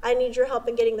 I need your help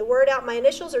in getting the word out. My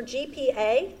initials are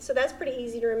GPA, so that's pretty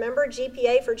easy to remember,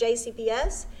 GPA for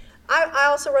JCPS. I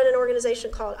also run an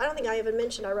organization called, I don't think I even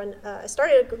mentioned, I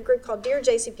started a group called Dear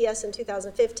JCPS in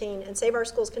 2015 and Save Our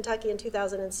Schools Kentucky in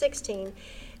 2016.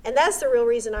 And that's the real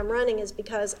reason I'm running, is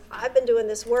because I've been doing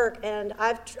this work and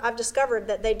I've discovered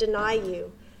that they deny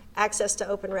you access to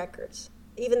open records.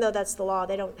 Even though that's the law,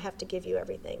 they don't have to give you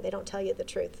everything. They don't tell you the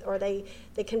truth, or they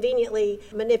conveniently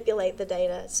manipulate the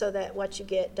data so that what you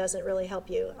get doesn't really help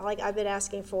you. Like, I've been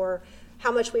asking for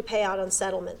how much we pay out on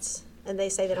settlements and they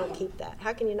say they don't keep that.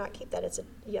 How can you not keep that?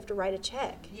 You have to write a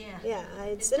check. Yeah.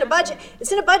 It's in a budget.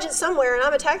 It's in a budget somewhere, and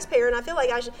I'm a taxpayer, and I feel like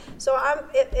I should. So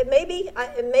maybe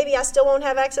I still won't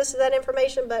have access to that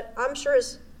information, but I'm sure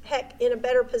as heck in a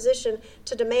better position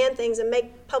to demand things and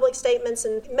make public statements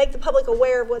and make the public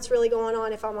aware of what's really going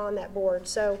on if I'm on that board.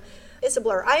 So it's a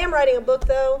blur. I am writing a book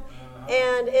though.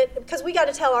 And because we got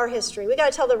to tell our history. We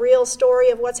got to tell the real story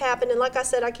of what's happened. And like I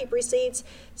said, I keep receipts.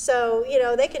 So,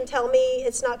 they can tell me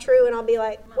it's not true, and I'll be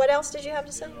like, what else did you have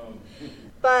to say?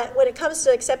 But when it comes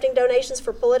to accepting donations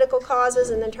for political causes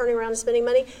and then turning around and spending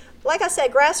money, like I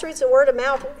said, grassroots and word of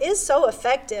mouth is so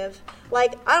effective.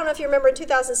 Like, I don't know if you remember in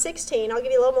 2016, I'll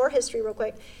give you a little more history real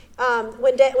quick.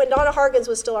 When Donna Hargens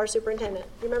was still our superintendent.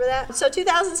 You remember that? So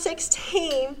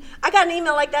 2016, I got an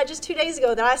email like that just 2 days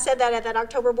ago that I said that at that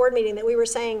October board meeting that we were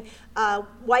saying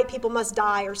white people must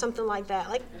die or something like that.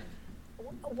 Like,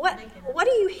 what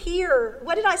do you hear?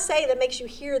 What did I say that makes you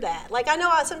hear that? Like, I know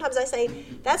sometimes I say,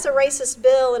 that's a racist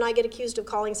bill, and I get accused of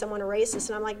calling someone a racist.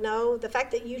 And I'm like, no, the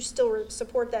fact that you still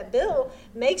support that bill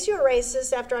makes you a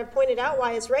racist after I've pointed out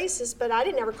why it's racist, but I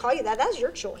didn't ever call you that. That's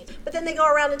your choice. But then they go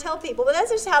around and tell people, but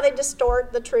that's just how they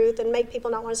distort the truth and make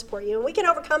people not want to support you. And we can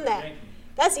overcome that.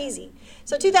 That's easy.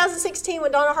 So 2016,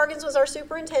 when Donna Hargens was our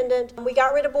superintendent, we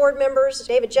got rid of board members.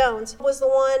 David Jones was the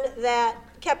one that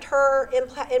kept her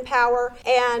in power,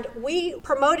 and we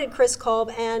promoted Chris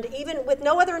Kolb, and even with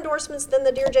no other endorsements than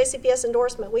the Dear JCPS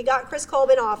endorsement, we got Chris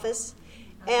Kolb in office,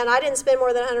 and I didn't spend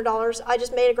more than $100. I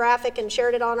just made a graphic and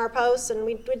shared it on our posts, and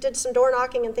we did some door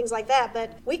knocking and things like that,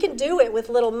 but we can do it with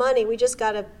little money. We just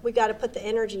gotta put the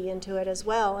energy into it as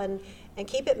well, and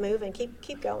keep it moving,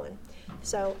 keep going.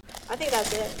 So I think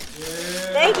that's it.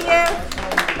 Yeah. Thank you.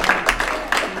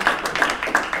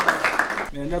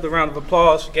 And another round of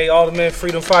applause for gay Alderman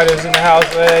freedom fighters in the house.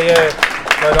 Yeah.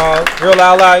 But real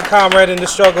allied comrade in the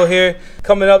struggle here.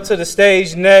 Coming up to the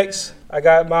stage next, I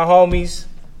got my homies,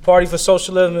 Party for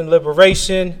Socialism and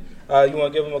Liberation. You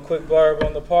want to give them a quick blurb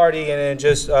on the party, and then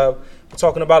just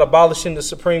talking about abolishing the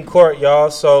Supreme Court, y'all.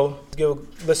 So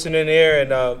listen in here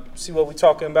and see what we're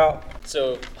talking about.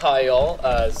 So, hi y'all.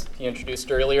 As he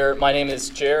introduced earlier, my name is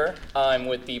Jer. I'm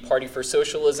with the Party for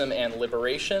Socialism and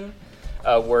Liberation.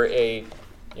 We're a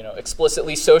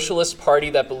explicitly socialist party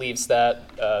that believes that,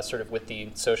 sort of with the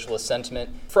socialist sentiment,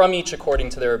 from each according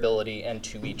to their ability and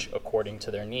to each according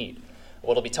to their need.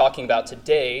 What I'll be talking about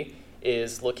today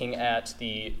is looking at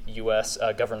the U.S.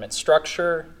 Government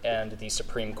structure and the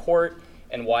Supreme Court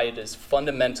and why it is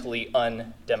fundamentally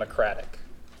undemocratic.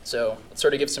 So let's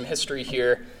sort of give some history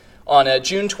here. On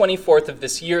June 24th of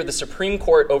this year, the Supreme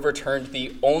Court overturned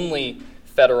the only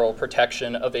federal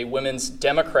protection of a woman's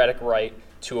democratic right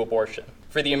to abortion.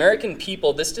 For the American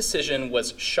people, this decision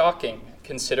was shocking,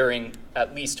 considering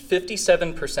at least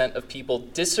 57% of people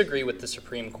disagree with the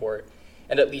Supreme Court,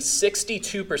 and at least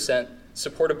 62%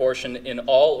 support abortion in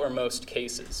all or most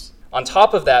cases. On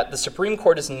top of that, the Supreme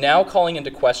Court is now calling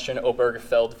into question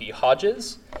Obergefell v.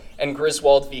 Hodges and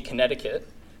Griswold v. Connecticut,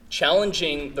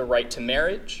 challenging the right to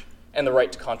marriage and the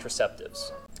right to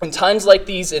contraceptives. In times like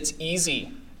these, it's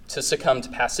easy to succumb to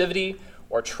passivity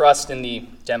or trust in the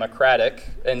democratic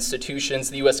institutions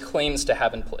the U.S. claims to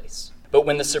have in place. But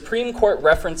when the Supreme Court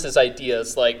references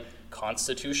ideas like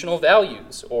constitutional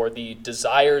values or the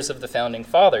desires of the Founding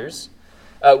Fathers,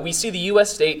 we see the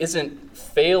U.S. state isn't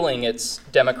failing its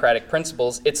democratic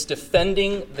principles, it's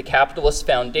defending the capitalist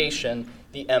foundation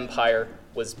the empire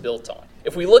was built on.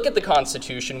 If we look at the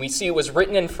Constitution, we see it was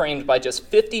written and framed by just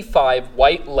 55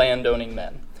 white landowning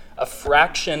men, a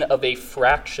fraction of the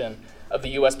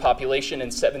U.S. population in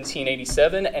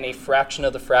 1787 and a fraction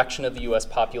of the U.S.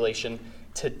 population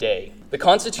today. The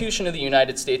Constitution of the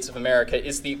United States of America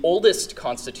is the oldest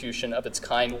constitution of its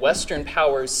kind Western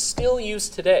powers still use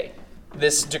today.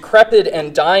 This decrepit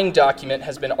and dying document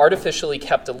has been artificially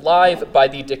kept alive by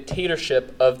the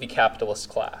dictatorship of the capitalist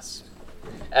class.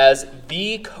 As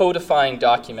the codifying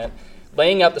document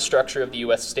laying out the structure of the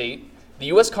U.S. state, the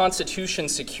U.S. Constitution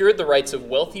secured the rights of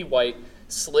wealthy white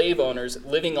slave owners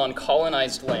living on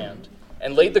colonized land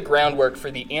and laid the groundwork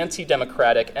for the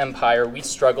anti-democratic empire we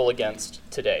struggle against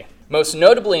today. Most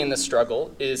notably in this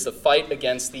struggle is the fight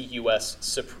against the U.S.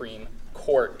 Supreme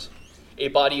Court, a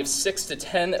body of 6 to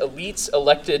 10 elites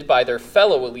elected by their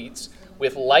fellow elites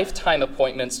with lifetime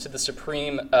appointments to the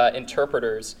supreme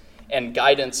interpreters and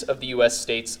guidance of the U.S.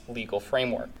 state's legal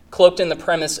framework. Cloaked in the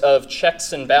premise of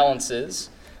checks and balances,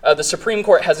 the Supreme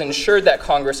Court has ensured that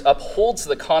Congress upholds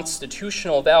the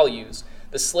constitutional values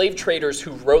the slave traders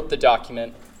who wrote the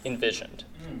document envisioned.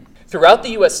 Throughout the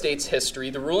U.S. state's history,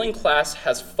 the ruling class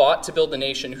has fought to build a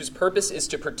nation whose purpose is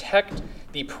to protect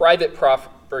the private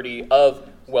property of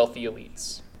wealthy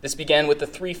elites. This began with the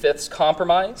 3/5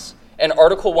 Compromise and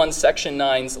Article 1, Section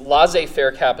 9's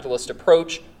laissez-faire capitalist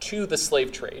approach to the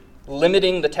slave trade,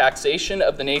 limiting the taxation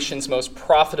of the nation's most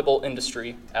profitable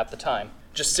industry at the time.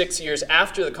 Just 6 years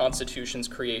after the Constitution's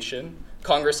creation,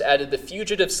 Congress added the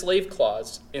Fugitive Slave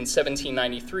Clause in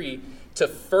 1793 to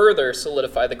further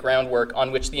solidify the groundwork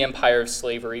on which the empire of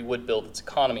slavery would build its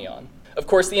economy on. Of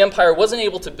course, the empire wasn't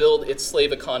able to build its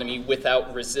slave economy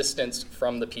without resistance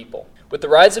from the people. With the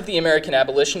rise of the American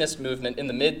abolitionist movement in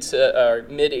the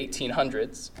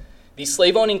mid-1800s, the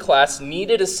slave-owning class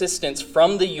needed assistance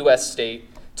from the U.S. state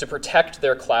to protect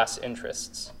their class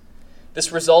interests.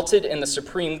 This resulted in the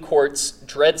Supreme Court's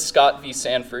Dred Scott v.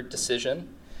 Sanford decision,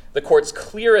 the court's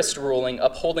clearest ruling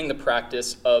upholding the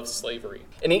practice of slavery.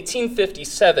 In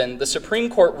 1857, the Supreme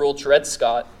Court ruled Dred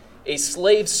Scott, a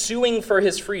slave suing for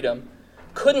his freedom,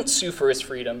 couldn't sue for his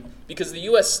freedom because the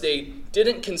U.S. state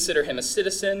didn't consider him a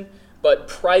citizen, but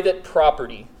private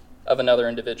property of another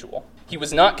individual. He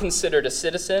was not considered a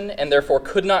citizen and therefore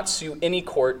could not sue any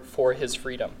court for his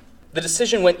freedom. The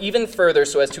decision went even further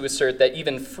so as to assert that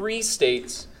even free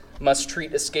states must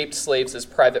treat escaped slaves as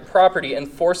private property and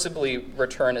forcibly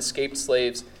return escaped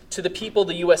slaves to the people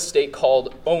the U.S. state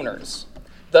called owners,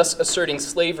 thus asserting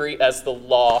slavery as the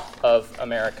law of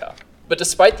America. But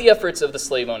despite the efforts of the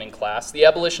slave-owning class, the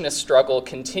abolitionist struggle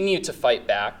continued to fight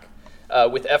back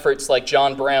with efforts like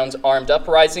John Brown's armed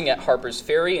uprising at Harper's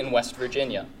Ferry in West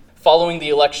Virginia. Following the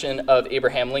election of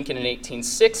Abraham Lincoln in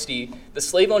 1860, the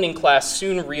slave-owning class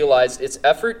soon realized its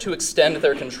effort to extend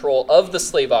their control of the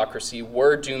slaveocracy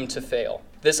were doomed to fail.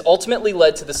 This ultimately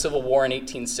led to the Civil War in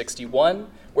 1861,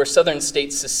 where Southern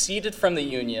states seceded from the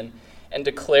Union and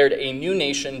declared a new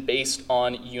nation based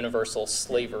on universal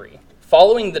slavery.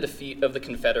 Following the defeat of the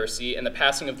Confederacy and the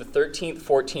passing of the 13th,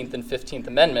 14th, and 15th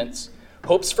Amendments,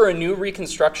 hopes for a new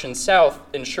Reconstruction South,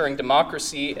 ensuring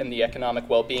democracy and the economic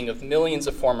well-being of millions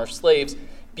of former slaves,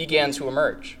 began to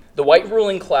emerge. The white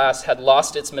ruling class had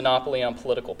lost its monopoly on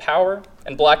political power,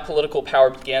 and black political power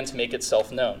began to make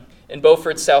itself known. In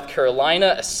Beaufort, South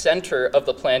Carolina, a center of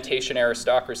the plantation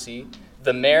aristocracy,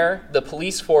 the mayor, the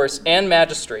police force, and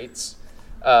magistrates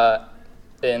were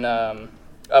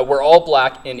all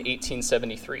black in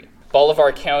 1873.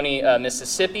 Bolivar County,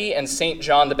 Mississippi, and St.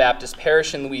 John the Baptist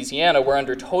Parish in Louisiana were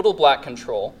under total black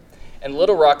control, and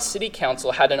Little Rock City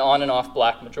Council had an on and off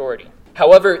black majority.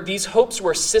 However, these hopes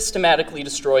were systematically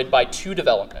destroyed by two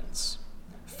developments.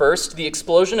 First, the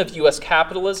explosion of U.S.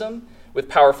 capitalism, with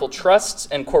powerful trusts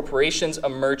and corporations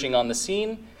emerging on the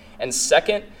scene, and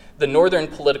second, the Northern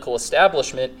political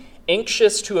establishment,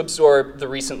 anxious to absorb the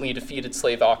recently defeated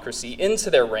slaveocracy into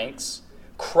their ranks,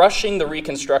 crushing the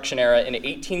Reconstruction era in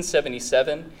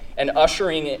 1877 and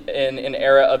ushering in an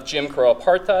era of Jim Crow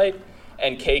apartheid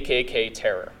and KKK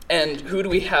terror. And who do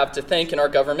we have to thank in our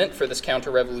government for this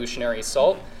counter-revolutionary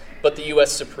assault but the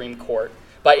U.S. Supreme Court?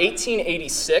 By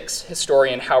 1886,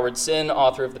 historian Howard Zinn,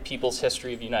 author of The People's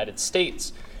History of the United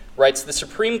States, writes the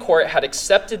Supreme Court had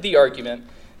accepted the argument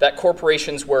that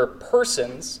corporations were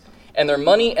persons and their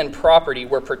money and property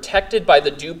were protected by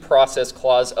the Due Process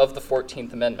Clause of the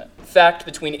 14th Amendment. In fact,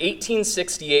 between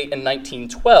 1868 and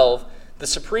 1912, the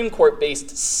Supreme Court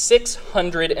based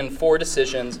 604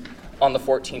 decisions on the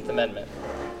 14th Amendment.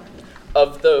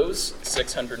 Of those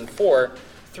 604,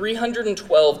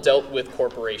 312 dealt with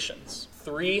corporations.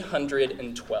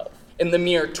 312. In the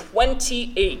mere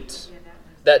 28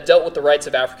 that dealt with the rights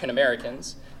of African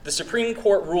Americans, the Supreme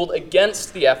Court ruled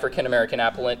against the African American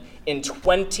appellant in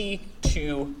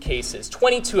 22 cases.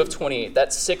 22 of 28.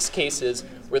 That's 6 cases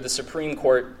where the Supreme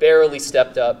Court barely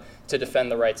stepped up to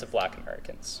defend the rights of black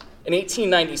Americans. In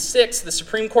 1896, the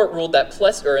Supreme Court ruled that,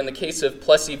 in the case of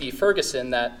Plessy v.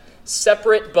 Ferguson, that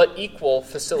separate but equal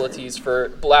facilities for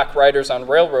black riders on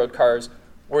railroad cars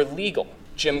were legal.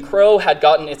 Jim Crow had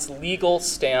gotten its legal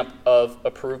stamp of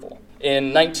approval.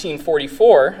 In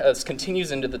 1944, as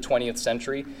continues into the 20th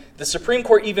century, the Supreme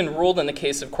Court even ruled in the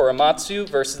case of Korematsu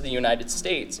versus the United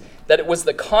States that it was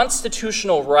the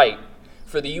constitutional right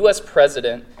for the U.S.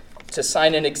 president to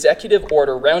sign an executive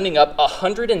order rounding up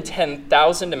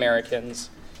 110,000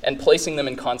 Americans and placing them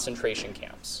in concentration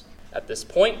camps. At this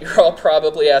point, you're all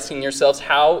probably asking yourselves,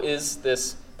 how is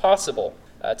this possible?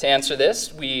 To answer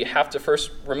this, we have to first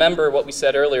remember what we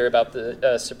said earlier about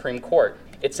the Supreme Court.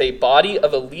 It's a body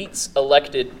of elites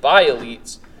elected by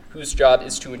elites whose job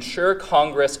is to ensure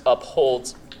Congress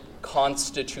upholds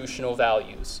constitutional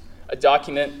values, a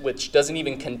document which doesn't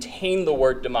even contain the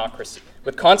word democracy.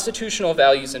 With constitutional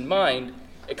values in mind,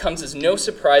 it comes as no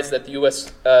surprise that the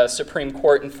U.S. Supreme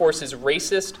Court enforces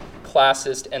racist,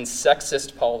 classist, and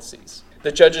sexist policies.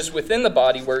 The judges within the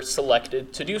body were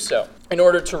selected to do so. In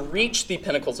order to reach the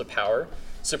pinnacles of power,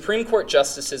 Supreme Court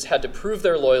justices had to prove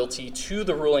their loyalty to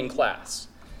the ruling class.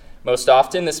 Most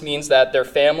often, this means that their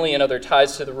family and other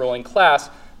ties to the ruling class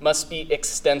must be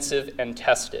extensive and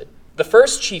tested. The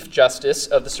first Chief Justice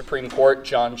of the Supreme Court,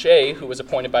 John Jay, who was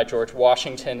appointed by George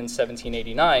Washington in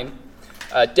 1789,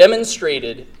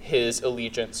 demonstrated his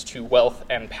allegiance to wealth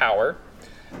and power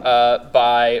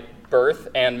by birth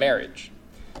and marriage.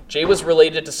 Jay was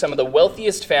related to some of the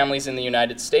wealthiest families in the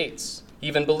United States. He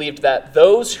even believed that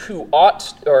those who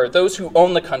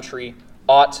own the country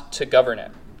ought to govern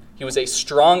it. He was a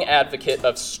strong advocate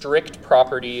of strict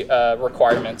property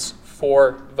requirements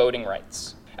for voting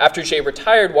rights. After Jay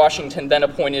retired, Washington then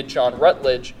appointed John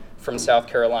Rutledge from South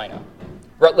Carolina.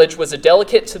 Rutledge was a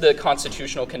delegate to the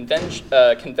Constitutional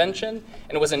Convention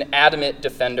and was an adamant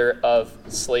defender of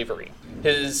slavery.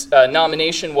 His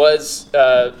nomination was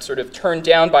sort of turned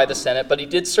down by the Senate, but he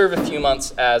did serve a few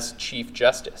months as Chief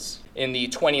Justice. In the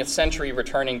 20th century,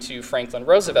 returning to Franklin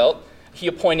Roosevelt, he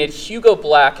appointed Hugo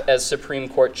Black as Supreme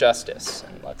Court Justice.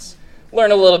 And let's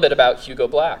learn a little bit about Hugo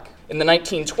Black. In the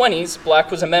 1920s,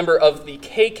 Black was a member of the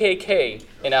KKK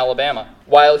in Alabama.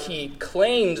 While he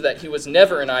claimed that he was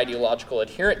never an ideological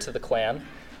adherent to the Klan,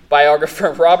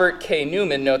 biographer Robert K.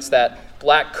 Newman notes that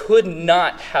Black could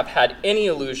not have had any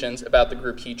illusions about the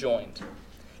group he joined.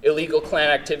 Illegal Klan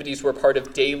activities were part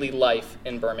of daily life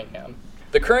in Birmingham.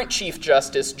 The current Chief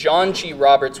Justice, John G.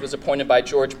 Roberts, was appointed by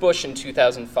George Bush in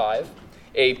 2005,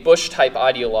 a Bush-type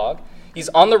ideologue. He's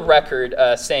on the record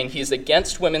saying he's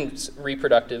against women's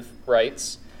reproductive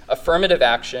rights, affirmative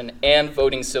action, and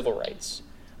voting civil rights.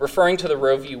 Referring to the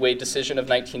Roe v. Wade decision of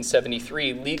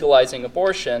 1973 legalizing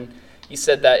abortion, he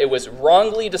said that it was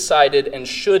wrongly decided and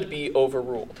should be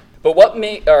overruled. But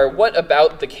what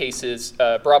about the cases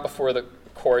brought before the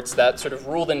courts that sort of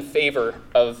ruled in favor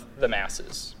of the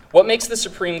masses? What makes the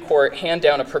Supreme Court hand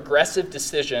down a progressive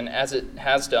decision as it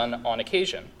has done on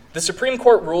occasion? The Supreme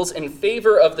Court rules in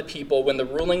favor of the people when the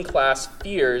ruling class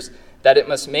fears that it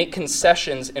must make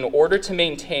concessions in order to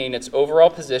maintain its overall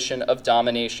position of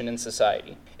domination in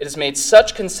society. It has made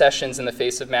such concessions in the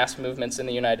face of mass movements in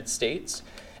the United States,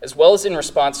 as well as in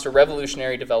response to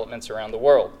revolutionary developments around the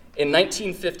world. In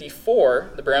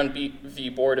 1954, the Brown v.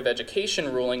 Board of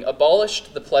Education ruling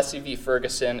abolished the Plessy v.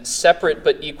 Ferguson separate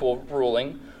but equal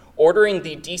ruling, ordering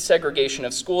the desegregation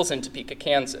of schools in Topeka,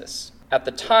 Kansas. At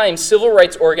the time, civil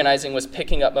rights organizing was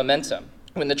picking up momentum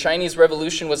when the Chinese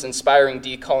Revolution was inspiring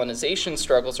decolonization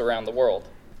struggles around the world.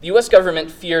 The U.S. government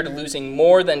feared losing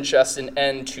more than just an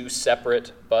end to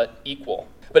separate but equal.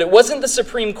 But it wasn't the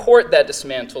Supreme Court that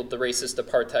dismantled the racist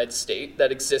apartheid state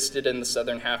that existed in the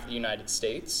southern half of the United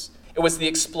States. It was the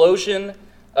explosion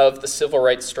of the civil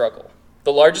rights struggle,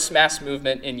 the largest mass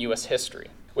movement in U.S. history,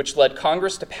 which led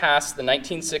Congress to pass the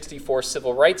 1964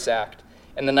 Civil Rights Act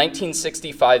and the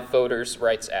 1965 Voters'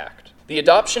 Rights Act. The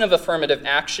adoption of affirmative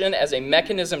action as a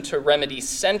mechanism to remedy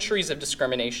centuries of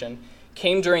discrimination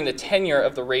came during the tenure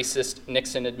of the racist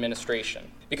Nixon administration,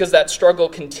 because that struggle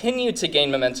continued to gain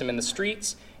momentum in the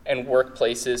streets and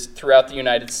workplaces throughout the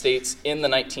United States in the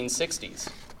 1960s.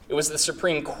 It was the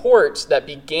Supreme Court that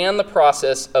began the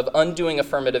process of undoing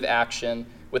affirmative action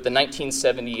with the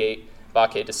 1978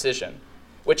 Bakke decision,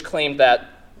 which claimed that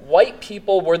white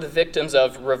people were the victims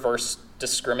of reverse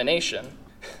discrimination.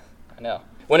 I know.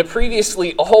 When a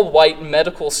previously all-white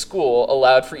medical school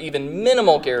allowed for even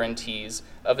minimal guarantees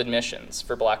of admissions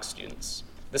for black students.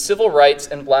 The civil rights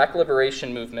and black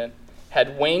liberation movement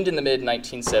had waned in the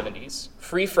mid-1970s.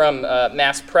 Free from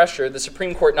mass pressure, the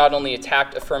Supreme Court not only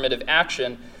attacked affirmative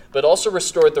action, but also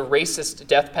restored the racist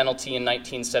death penalty in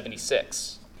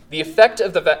 1976. The effect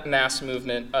of the mass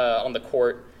movement on the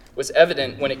court was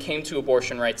evident when it came to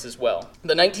abortion rights as well.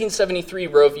 The 1973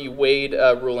 Roe v. Wade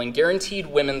ruling guaranteed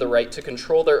women the right to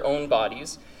control their own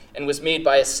bodies and was made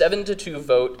by a 7-2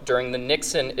 vote during the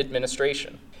Nixon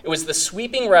administration. It was the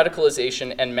sweeping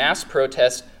radicalization and mass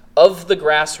protest of the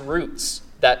grassroots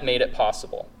that made it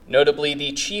possible. Notably,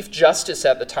 the Chief Justice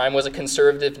at the time was a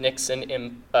conservative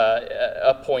Nixon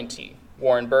appointee,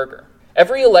 Warren Burger.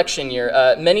 Every election year,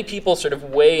 many people sort of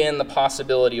weigh in the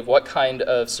possibility of what kind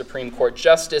of Supreme Court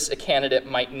justice a candidate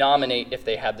might nominate if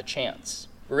they had the chance.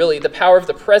 Really, the power of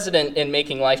the president in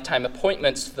making lifetime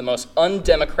appointments to the most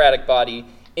undemocratic body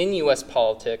in U.S.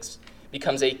 politics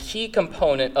becomes a key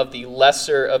component of the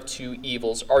lesser of two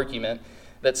evils argument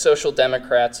that social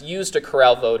democrats use to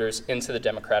corral voters into the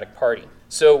Democratic Party.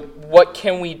 So what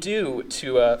can we do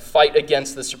to fight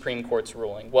against the Supreme Court's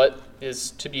ruling? What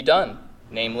is to be done?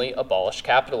 Namely, abolish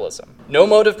capitalism. No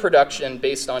mode of production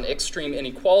based on extreme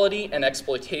inequality and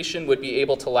exploitation would be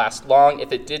able to last long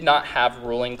if it did not have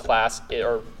ruling class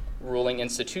or ruling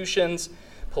institutions,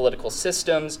 political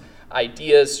systems,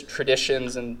 ideas,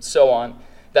 traditions, and so on,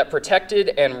 that protected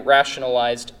and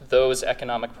rationalized those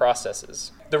economic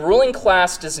processes. The ruling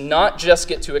class does not just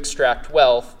get to extract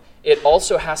wealth, it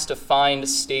also has to find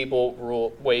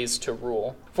stable ways to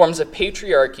rule. Forms of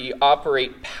patriarchy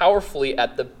operate powerfully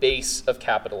at the base of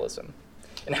capitalism,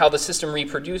 and how the system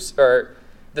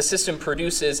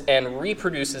produces and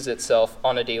reproduces itself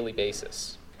on a daily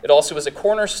basis. It also is a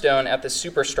cornerstone at the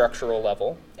superstructural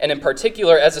level, and in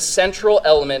particular as a central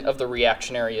element of the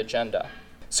reactionary agenda.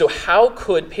 So how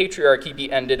could patriarchy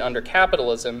be ended under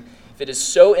capitalism if it is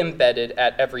so embedded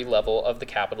at every level of the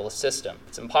capitalist system?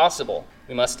 It's impossible.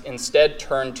 We must instead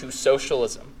turn to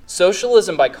socialism.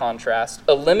 Socialism, by contrast,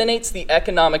 eliminates the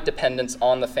economic dependence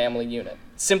on the family unit.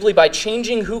 Simply by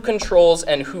changing who controls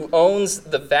and who owns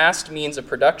the vast means of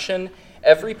production,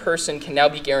 every person can now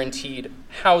be guaranteed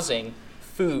housing,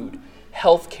 food,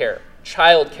 healthcare,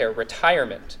 childcare,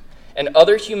 retirement, and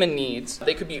other human needs.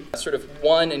 They could be sort of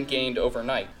won and gained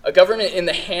overnight. A government in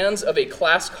the hands of a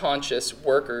class-conscious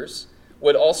workers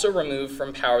would also remove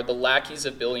from power the lackeys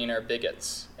of billionaire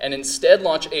bigots, and instead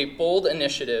launch a bold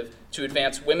initiative to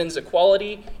advance women's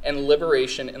equality and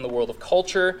liberation in the world of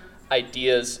culture,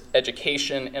 ideas,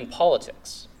 education, and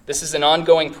politics. This is an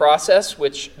ongoing process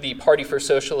which the Party for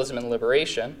Socialism and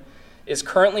Liberation is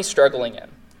currently struggling in.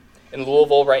 In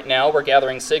Louisville right now, we're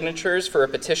gathering signatures for a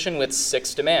petition with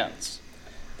 6 demands.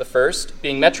 The first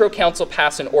being Metro Council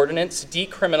pass an ordinance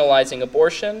decriminalizing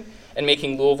abortion and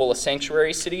making Louisville a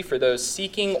sanctuary city for those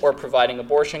seeking or providing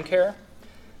abortion care.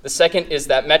 The second is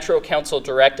that Metro Council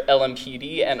direct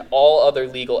LMPD and all other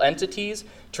legal entities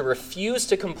to refuse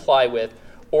to comply with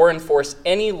or enforce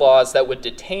any laws that would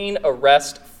detain,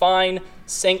 arrest, fine,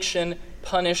 sanction,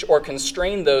 punish, or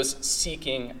constrain those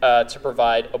seeking to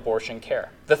provide abortion care.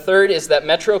 The third is that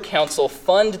Metro Council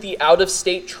fund the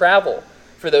out-of-state travel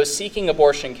for those seeking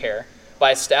abortion care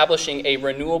by establishing a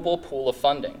renewable pool of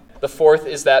funding. The fourth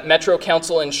is that Metro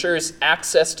Council ensures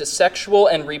access to sexual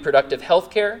and reproductive health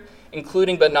care,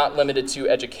 including but not limited to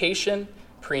education,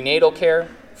 prenatal care,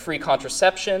 free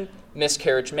contraception,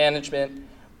 miscarriage management,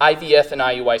 IVF and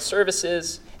IUI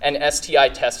services, and STI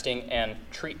testing and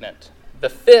treatment. The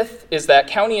fifth is that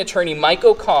County Attorney Mike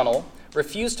O'Connell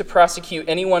refused to prosecute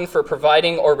anyone for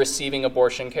providing or receiving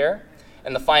abortion care.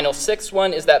 And the final sixth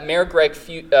one is that Mayor Greg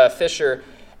Fisher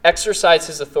exercise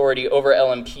his authority over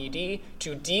LMPD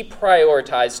to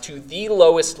deprioritize to the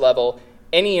lowest level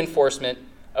any enforcement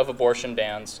of abortion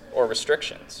bans or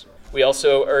restrictions. We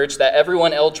also urge that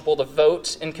everyone eligible to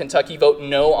vote in Kentucky vote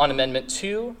no on Amendment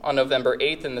 2 on November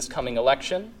 8th in this coming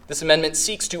election. This amendment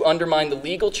seeks to undermine the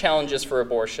legal challenges for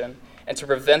abortion and to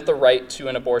prevent the right to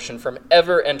an abortion from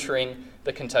ever entering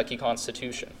the Kentucky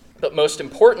Constitution. But most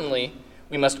importantly,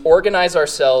 we must organize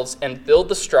ourselves and build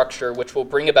the structure which will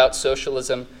bring about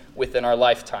socialism within our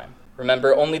lifetime.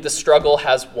 Remember, only the struggle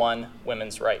has won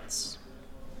women's rights.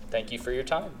 Thank you for your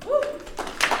time.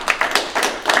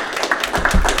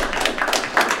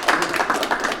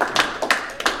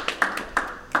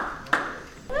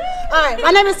 All right,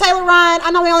 my name is Taylor Ryan.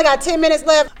 I know we only got 10 minutes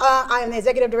left. I am the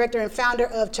executive director and founder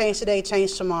of Change Today,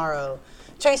 Change Tomorrow.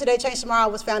 Change Today, Change Tomorrow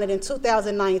was founded in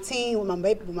 2019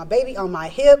 with my baby on my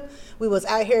hip. We was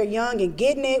out here young and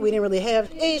getting it. We didn't really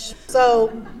have ish.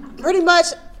 So pretty much,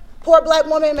 poor black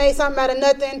woman made something out of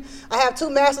nothing. I have 2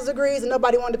 master's degrees and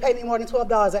nobody wanted to pay me more than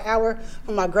 $12 an hour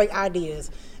for my great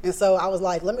ideas. And so I was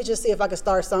like, let me just see if I could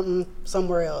start something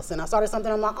somewhere else. And I started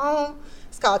something on my own.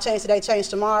 It's called Change Today, Change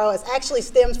Tomorrow. It actually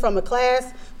stems from a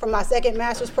class from my second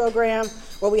master's program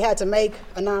where we had to make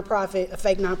a nonprofit, a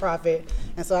fake nonprofit.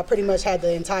 And so I pretty much had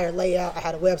the entire layout. I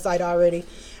had a website already.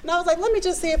 And I was like, let me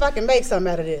just see if I can make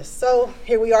something out of this. So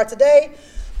here we are today,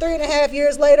 3.5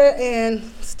 years later, and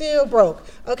still broke,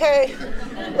 okay?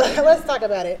 Let's talk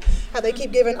about it, how they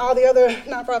keep giving all the other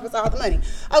nonprofits all the money.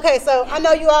 Okay, so I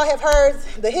know you all have heard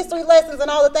the history lessons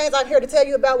and all the things. I'm here to tell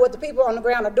you about what the people on the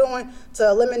ground are doing to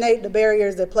eliminate the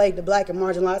barriers that plague the black and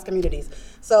marginalized communities.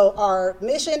 So our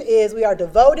mission is we are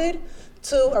devoted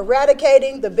to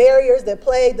eradicating the barriers that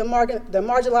plague the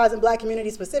marginalized and black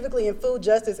communities, specifically in food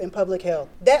justice and public health.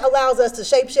 That allows us to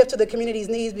shapeshift to the community's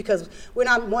needs because we're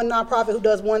not one nonprofit who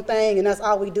does one thing and that's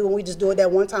all we do and we just do it that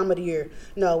one time of the year.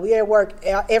 No, we at work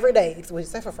every day,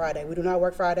 except for Friday. We do not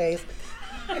work Fridays,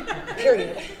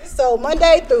 period. So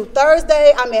Monday through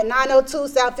Thursday, I'm at 902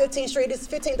 South 15th Street. This is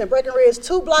 15th and Breckenridge,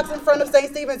 2 blocks in front of St.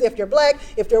 Stephen's. If you're black,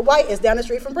 if you're white, it's down the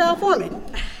street from Brown-Forman.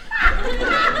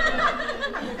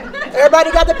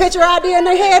 Everybody got the picture idea in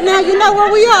their head now? You know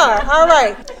where we are. All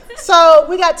right. So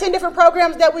we got 10 different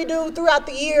programs that we do throughout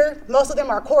the year. Most of them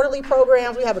are quarterly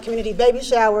programs. We have a community baby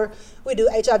shower. We do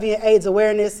HIV and AIDS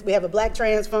awareness. We have a Black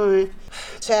Trans Fund.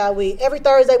 Every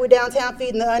Thursday we downtown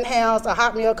feeding the unhoused, a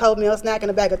hot meal, cold meal, snack,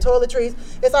 and a bag of toiletries.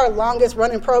 It's our longest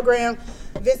running program.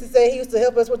 Vincent said he used to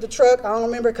help us with the truck. I don't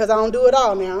remember because I don't do it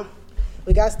all now.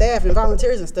 We got staff and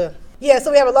volunteers and stuff. Yeah,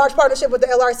 so we have a large partnership with the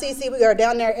LRCC. We are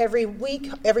down there every week,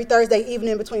 every Thursday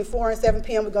evening between 4 and 7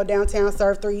 p.m. We go downtown,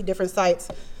 serve 3 different sites,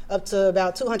 up to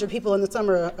about 200 people in the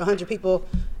summer, 100 people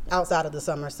outside of the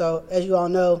summer. So as you all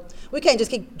know, we can't just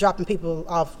keep dropping people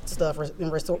off stuff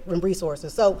and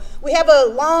resources. So we have a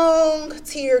long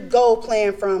tier goal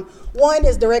plan from one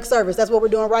is direct service. That's what we're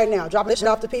doing right now, dropping shit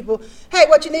off to people. Hey,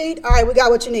 what you need? All right, we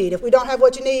got what you need. If we don't have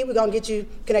what you need, we're gonna get you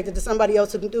connected to somebody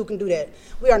else who can do that.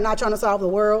 We are not trying to solve the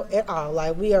world at all.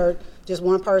 Like, we are just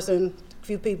one person,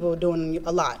 few people doing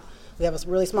a lot. We have a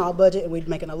really small budget and we're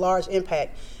making a large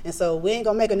impact. And so we ain't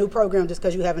gonna make a new program just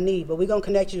because you have a need, but we're gonna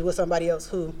connect you with somebody else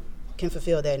who can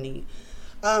fulfill that need.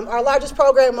 Our largest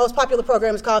program, most popular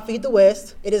program is called Feed the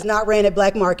West. It is not ran at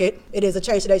Black Market. It is a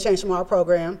Change Today, Change Tomorrow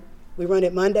program. We run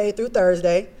it Monday through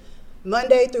Thursday.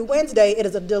 Monday through Wednesday, it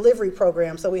is a delivery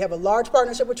program. So we have a large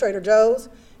partnership with Trader Joe's.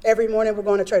 Every morning we're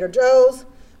going to Trader Joe's,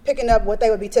 picking up what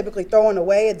they would be typically throwing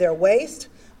away at their waste.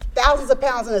 Thousands of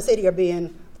pounds of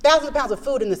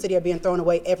food in the city are being thrown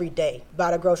away every day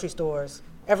by the grocery stores,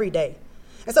 every day.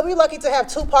 And so we're lucky to have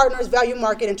 2 partners, Value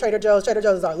Market and Trader Joe's. Trader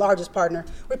Joe's is our largest partner.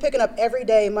 We're picking up every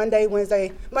day, Monday,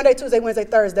 Tuesday, Wednesday,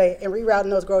 Thursday, and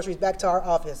rerouting those groceries back to our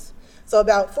office. So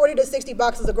about 40 to 60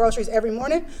 boxes of groceries every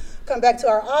morning come back to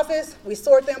our office. We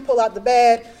sort them, pull out the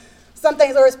bag. Some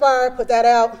things are expired, put that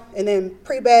out, and then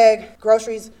pre-bag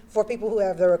groceries for people who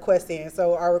have their requests in.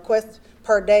 So our requests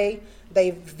per day, they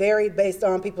vary based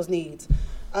on people's needs.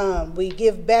 We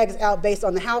give bags out based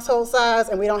on the household size,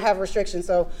 and we don't have restrictions.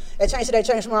 So at Change Today,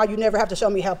 Change Tomorrow, you never have to show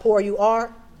me how poor you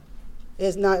are.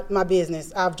 It's not my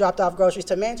business. I've dropped off groceries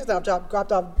to Manchester. I've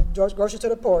dropped off groceries to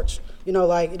the porch. You know,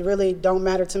 like, it really don't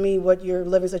matter to me what your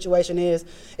living situation is.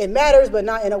 It matters, but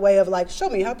not in a way of like, show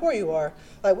me how poor you are.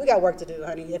 Like, we got work to do,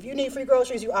 honey. If you need free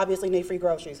groceries, you obviously need free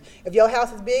groceries. If your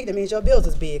house is big, that means your bills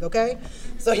is big, okay?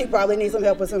 So you probably need some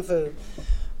help with some food.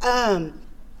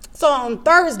 So on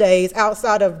Thursdays,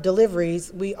 outside of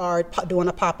deliveries, we are doing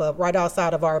a pop-up right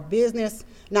outside of our business,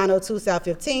 902 South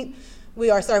 15th. We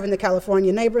are serving the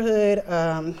California neighborhood.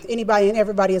 Anybody and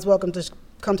everybody is welcome to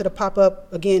come to the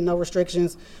pop-up. Again, no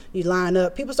restrictions. You line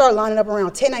up. People start lining up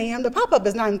around 10 a.m. The pop-up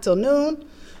is not until noon.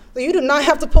 So you do not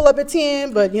have to pull up at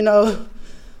 10, but, you know,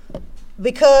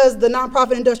 because the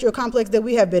nonprofit industrial complex that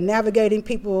we have been navigating,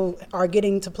 people are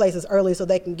getting to places early so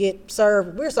they can get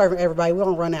served. We're serving everybody. We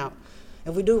don't run out.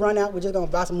 If we do run out, we're just gonna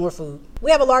buy some more food. We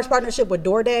have a large partnership with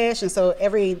DoorDash, and so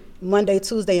every Monday,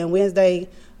 Tuesday, and Wednesday,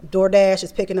 DoorDash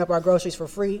is picking up our groceries for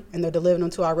free, and they're delivering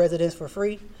them to our residents for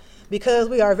free. Because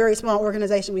we are a very small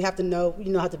organization, we have to know,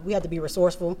 we have to be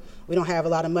resourceful. We don't have a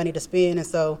lot of money to spend, and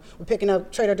so we're picking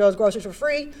up Trader Joe's groceries for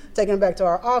free, taking them back to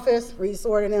our office,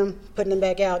 resorting them, putting them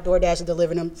back out. DoorDash is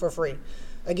delivering them for free.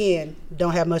 Again,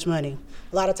 don't have much money.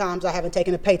 A lot of times I haven't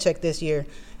taken a paycheck this year.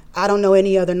 I don't know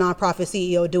any other nonprofit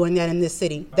CEO doing that in this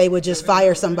city. They would just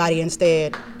fire somebody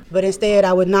instead. But instead,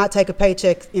 I would not take a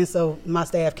paycheck, and so my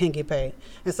staff can get paid.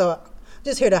 And so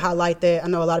just here to highlight that. I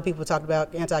know a lot of people talk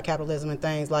about anti-capitalism and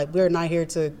things. Like, we're not here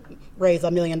to raise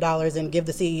 $1 million and give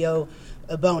the CEO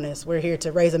a bonus. We're here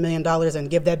to raise $1 million and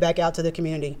give that back out to the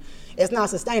community. It's not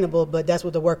sustainable, but that's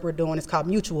what the work we're doing is called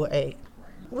mutual aid.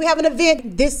 We have an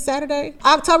event this Saturday,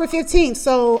 October 15th.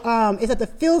 So it's at the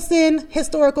Filson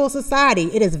Historical Society.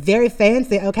 It is very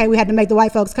fancy. Okay, we had to make the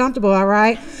white folks comfortable, all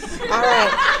right? All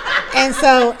right. And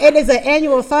so it is an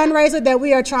annual fundraiser that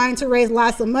we are trying to raise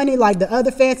lots of money like the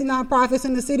other fancy nonprofits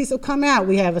in the city. So come out.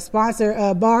 We have a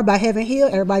sponsor bar by Heaven Hill.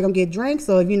 Everybody gonna get drinks.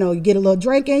 So if you get a little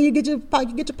drink in, you get your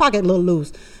pocket a little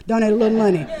loose. Donate a little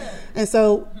money. And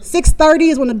so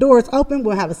 6:30 is when the doors open.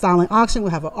 We'll have a silent auction.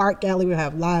 We'll have an art gallery. We'll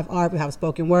have live art. We'll have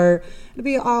spoken word. It'll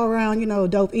be an all-around,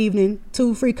 dope evening.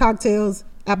 2 free cocktails,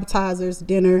 appetizers,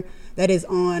 dinner. That is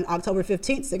on October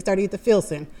 15th, 6:30 at the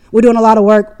Filson. We're doing a lot of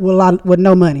work with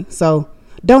no money. So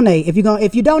donate. If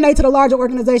you donate to the larger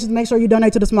organizations, make sure you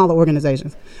donate to the smaller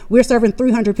organizations. We're serving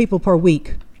 300 people per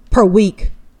week.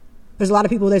 There's a lot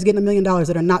of people that's getting $1 million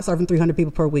that are not serving 300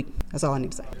 people per week. That's all I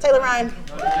need to say. Taylor Ryan.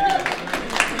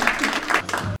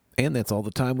 And that's all the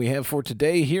time we have for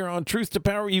today here on Truth to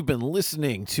Power. You've been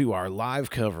listening to our live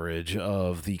coverage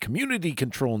of the Community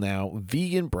Control Now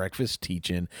Vegan Breakfast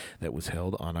Teach-In that was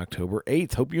held on October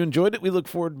 8th. Hope you enjoyed it. We look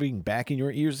forward to being back in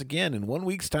your ears again in 1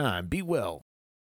 week's time. Be well.